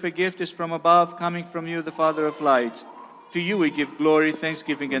and perfect gift is from above, coming from you, the Father of lights. To you we give glory,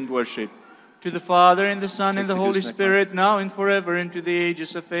 thanksgiving, and worship. To the Father, and the Son, and the Holy Spirit, now and forever, and to the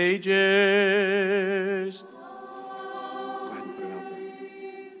ages of ages.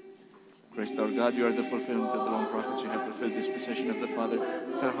 Christ our God, you are the fulfillment of the long prophets. You have fulfilled this petition of the Father.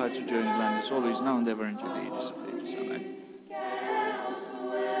 With our hearts adjourn in the land is always, now and ever, and to the ages of ages. Amen.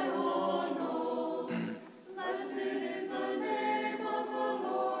 Blessed is the name of the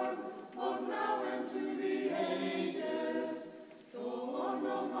Lord, both now and to the ages.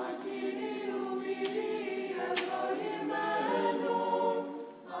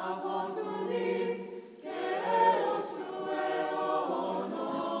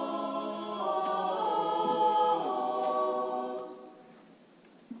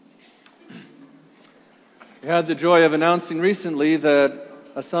 We had the joy of announcing recently that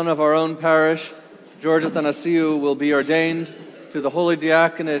a son of our own parish, George Athanasiou, will be ordained to the Holy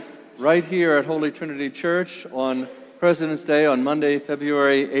Diaconate right here at Holy Trinity Church on President's Day on Monday,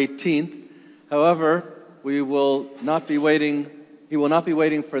 February 18th. However, he will not be waiting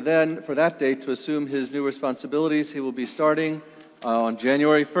for that date to assume his new responsibilities. He will be starting on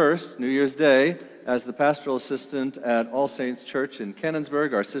January 1st, New Year's Day, as the pastoral assistant at All Saints Church in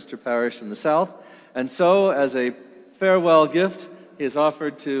Canonsburg, our sister parish in the south. And so, as a farewell gift, he has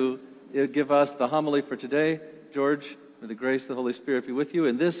offered to give us the homily for today. George, may the grace of the Holy Spirit be with you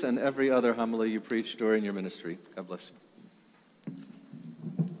in this and every other homily you preach during your ministry. God bless you.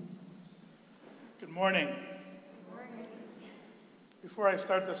 Good morning. Before I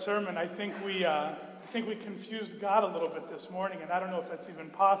start the sermon, I think we confused God a little bit this morning, and I don't know if that's even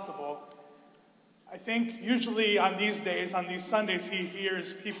possible. I think usually on these days, on these Sundays, he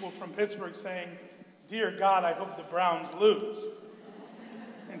hears people from Pittsburgh saying, "Dear God, I hope the Browns lose."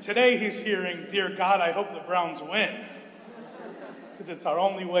 And today he's hearing, "Dear God, I hope the Browns win," because it's our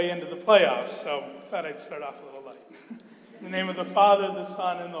only way into the playoffs, so I thought I'd start off a little light. In the name of the Father, the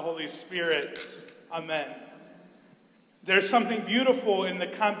Son, and the Holy Spirit, Amen. There's something beautiful in the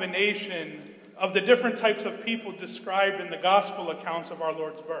combination of the different types of people described in the gospel accounts of our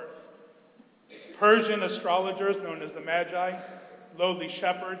Lord's birth. Persian astrologers known as the Magi, lowly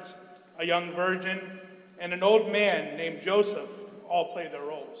shepherds, a young virgin, and an old man named Joseph all play their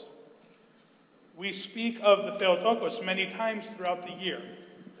roles. We speak of the Theotokos many times throughout the year,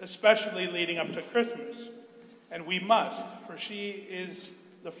 especially leading up to Christmas. And we must, for she is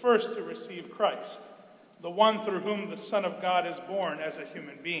the first to receive Christ, the one through whom the Son of God is born as a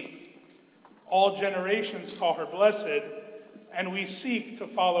human being. All generations call her blessed, and we seek to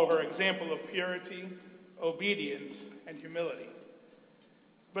follow her example of purity, obedience, and humility.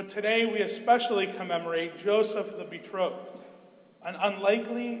 But today we especially commemorate Joseph the betrothed, an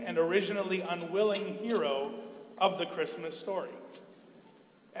unlikely and originally unwilling hero of the Christmas story.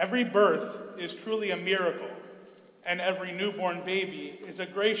 Every birth is truly a miracle, and every newborn baby is a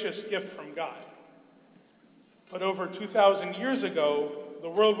gracious gift from God. But over 2,000 years ago, the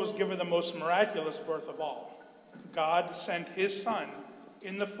world was given the most miraculous birth of all. God sent his Son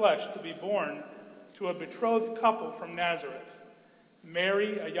in the flesh to be born to a betrothed couple from Nazareth,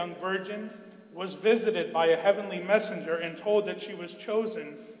 Mary, a young virgin, was visited by a heavenly messenger and told that she was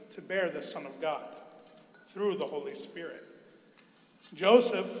chosen to bear the Son of God through the Holy Spirit.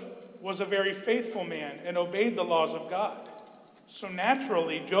 Joseph was a very faithful man and obeyed the laws of God. So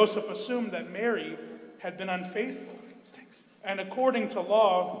naturally, Joseph assumed that Mary had been unfaithful. And according to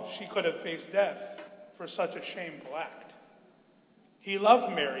law, she could have faced death for such a shameful act. He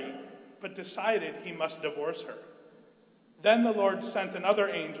loved Mary, but decided he must divorce her. Then the Lord sent another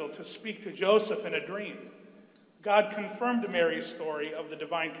angel to speak to Joseph in a dream. God confirmed Mary's story of the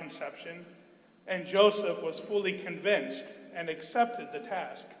divine conception, and Joseph was fully convinced and accepted the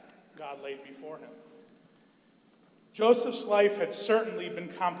task God laid before him. Joseph's life had certainly been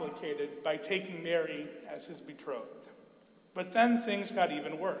complicated by taking Mary as his betrothed. But then things got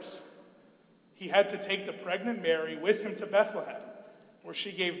even worse. He had to take the pregnant Mary with him to Bethlehem, where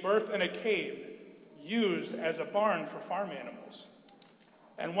she gave birth in a cave used as a barn for farm animals.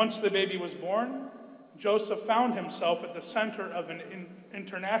 And once the baby was born, Joseph found himself at the center of an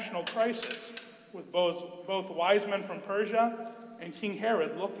international crisis, with both wise men from Persia and King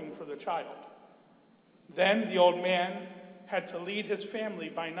Herod looking for the child. Then the old man had to lead his family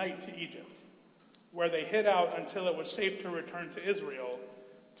by night to Egypt, where they hid out until it was safe to return to Israel,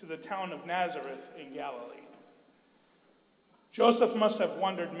 to the town of Nazareth in Galilee. Joseph must have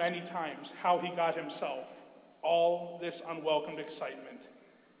wondered many times how he got himself all this unwelcomed excitement,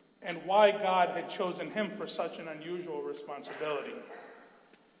 and why God had chosen him for such an unusual responsibility.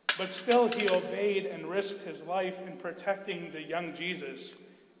 But still he obeyed and risked his life in protecting the young Jesus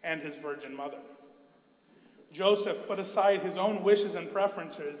and his virgin mother. Joseph put aside his own wishes and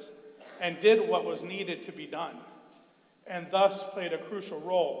preferences and did what was needed to be done, and thus played a crucial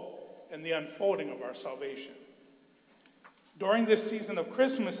role in the unfolding of our salvation. During this season of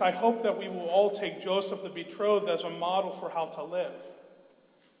Christmas, I hope that we will all take Joseph the betrothed as a model for how to live.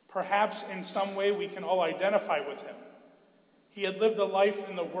 Perhaps in some way we can all identify with him. He had lived a life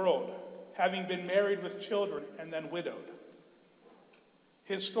in the world, having been married with children and then widowed.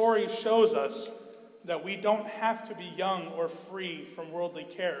 His story shows us that we don't have to be young or free from worldly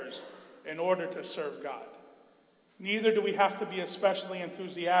cares in order to serve God. Neither do we have to be especially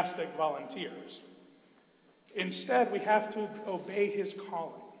enthusiastic volunteers. Instead, we have to obey his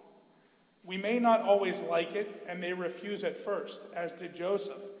calling. We may not always like it and may refuse at first, as did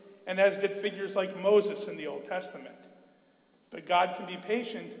Joseph, and as did figures like Moses in the Old Testament. But God can be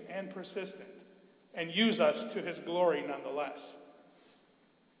patient and persistent and use us to his glory nonetheless.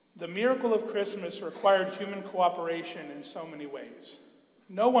 The miracle of Christmas required human cooperation in so many ways.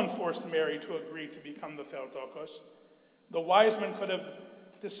 No one forced Mary to agree to become the Theotokos. The wise men could have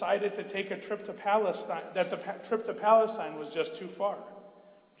decided to take a trip to Palestine, that the trip to Palestine was just too far.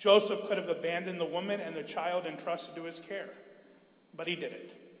 Joseph could have abandoned the woman and the child entrusted to his care, but he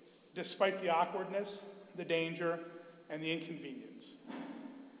didn't, despite the awkwardness, the danger, and the inconvenience.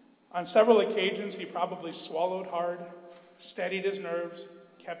 On several occasions, he probably swallowed hard, steadied his nerves,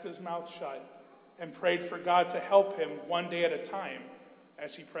 kept his mouth shut, and prayed for God to help him one day at a time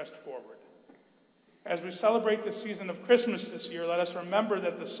as he pressed forward. As we celebrate the season of Christmas this year, let us remember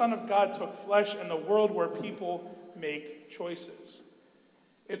that the Son of God took flesh in a world where people make choices.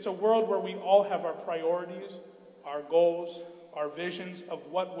 It's a world where we all have our priorities, our goals, our visions of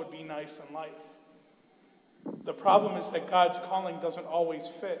what would be nice in life. The problem is that God's calling doesn't always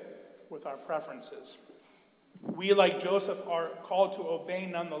fit with our preferences. We, like Joseph, are called to obey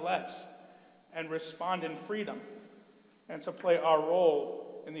nonetheless and respond in freedom and to play our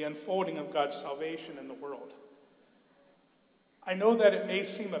role in the unfolding of God's salvation in the world. I know that it may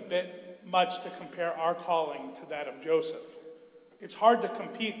seem a bit much to compare our calling to that of Joseph. It's hard to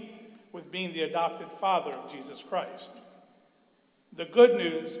compete with being the adopted father of Jesus Christ. The good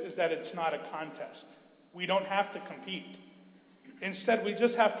news is that it's not a contest. We don't have to compete. Instead, we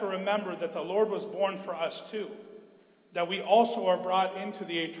just have to remember that the Lord was born for us too, that we also are brought into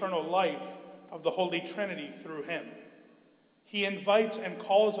the eternal life of the Holy Trinity through him. He invites and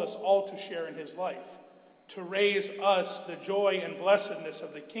calls us all to share in his life, to raise us the joy and blessedness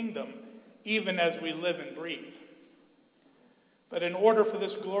of the kingdom, even as we live and breathe. But in order for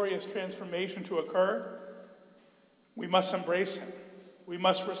this glorious transformation to occur, we must embrace him, we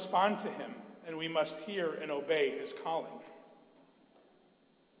must respond to him, and we must hear and obey his calling.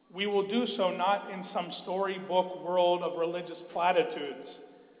 We will do so not in some storybook world of religious platitudes,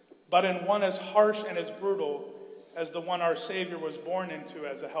 but in one as harsh and as brutal as the one our Savior was born into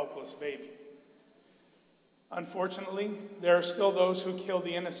as a helpless baby. Unfortunately, there are still those who kill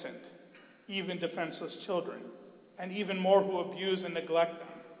the innocent, even defenseless children, and even more who abuse and neglect them.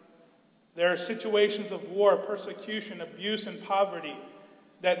 There are situations of war, persecution, abuse, and poverty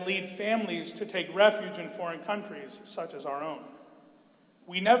that lead families to take refuge in foreign countries, such as our own.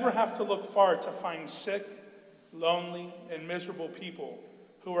 We never have to look far to find sick, lonely, and miserable people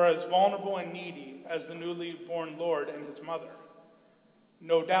who are as vulnerable and needy as the newly born Lord and his mother.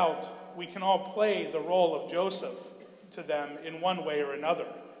 No doubt, we can all play the role of Joseph to them in one way or another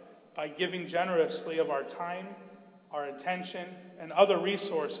by giving generously of our time, our attention, and other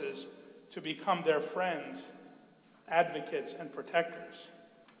resources to become their friends, advocates, and protectors.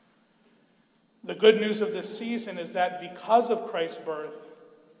 The good news of this season is that because of Christ's birth,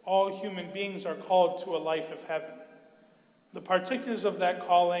 all human beings are called to a life of heaven. The particulars of that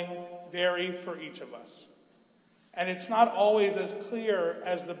calling vary for each of us. And it's not always as clear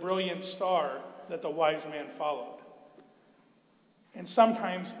as the brilliant star that the wise man followed. And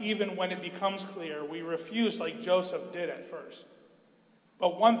sometimes, even when it becomes clear, we refuse like Joseph did at first.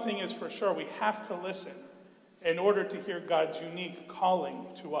 But one thing is for sure, we have to listen in order to hear God's unique calling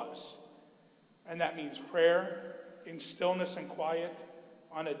to us. And that means prayer, in stillness and quiet,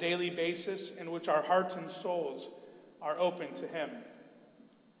 on a daily basis in which our hearts and souls are open to him.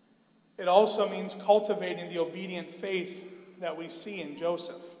 It also means cultivating the obedient faith that we see in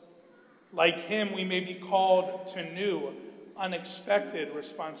Joseph. Like him, we may be called to new, unexpected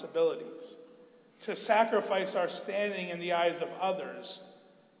responsibilities, to sacrifice our standing in the eyes of others,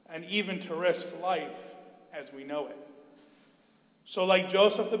 and even to risk life as we know it. So like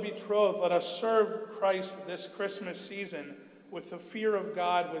Joseph the betrothed, let us serve Christ this Christmas season with the fear of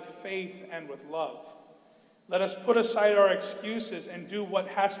God, with faith, and with love. Let us put aside our excuses and do what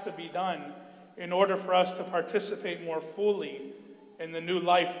has to be done in order for us to participate more fully in the new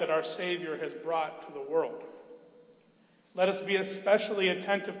life that our Savior has brought to the world. Let us be especially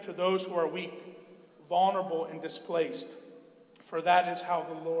attentive to those who are weak, vulnerable, and displaced, for that is how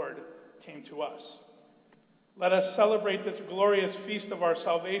the Lord came to us. Let us celebrate this glorious feast of our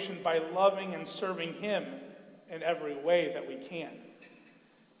salvation by loving and serving him in every way that we can.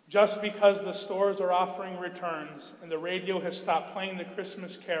 Just because the stores are offering returns and the radio has stopped playing the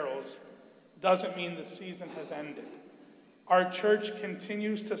Christmas carols doesn't mean the season has ended. Our church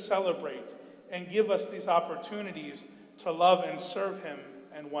continues to celebrate and give us these opportunities to love and serve him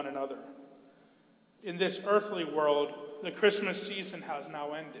and one another. In this earthly world, the Christmas season has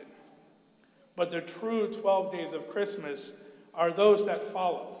now ended. But the true 12 days of Christmas are those that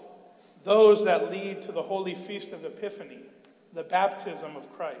follow, those that lead to the holy feast of Epiphany, the baptism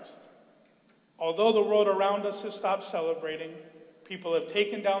of Christ. Although the world around us has stopped celebrating, people have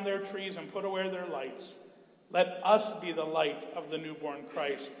taken down their trees and put away their lights, let us be the light of the newborn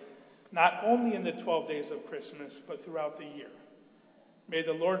Christ, not only in the 12 days of Christmas, but throughout the year. May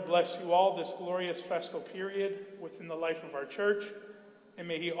the Lord bless you all this glorious festal period within the life of our church, and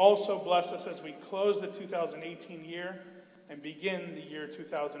may he also bless us as we close the 2018 year and begin the year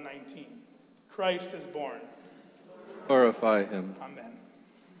 2019. Christ is born. Glorify him. Amen.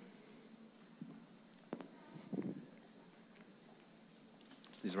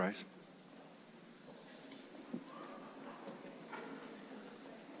 Please rise.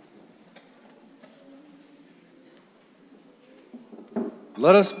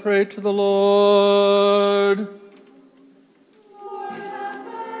 Let us pray to the Lord. Lord, have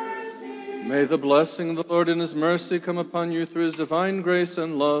mercy. May the blessing of the Lord and his mercy come upon you through his divine grace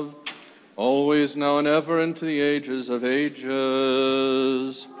and love, always, now, and ever, and to the ages of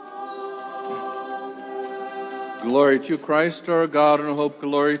ages. Amen. Glory to you, Christ our God, and hope,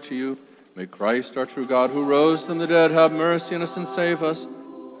 glory to you. May Christ, our true God, who rose from the dead, have mercy on us and save us.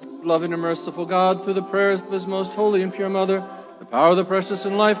 Loving and merciful God, through the prayers of his most holy and pure Mother, the power of the precious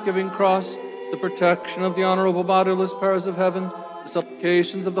and life-giving cross, the protection of the honorable bodiless powers of heaven, the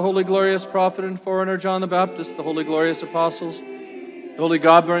supplications of the holy glorious prophet and forerunner John the Baptist, the holy glorious apostles, the holy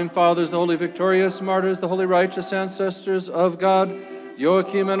God-bearing fathers, the holy victorious martyrs, the holy righteous ancestors of God,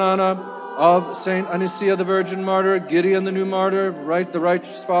 Joachim and Anna, of Saint Anicia the Virgin Martyr, Gideon the new martyr, the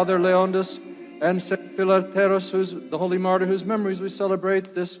righteous Father Leondus, and Saint Philateros, the holy martyr whose memories we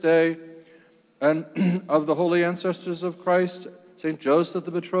celebrate this day, and of the holy ancestors of Christ, Saint Joseph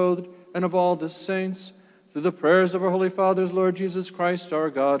the betrothed, and of all the saints, through the prayers of our holy fathers, Lord Jesus Christ, our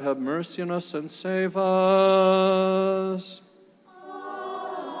God, have mercy on us and save us.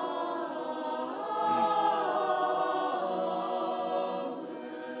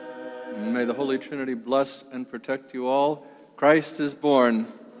 May the Holy Trinity bless and protect you all. Christ is born.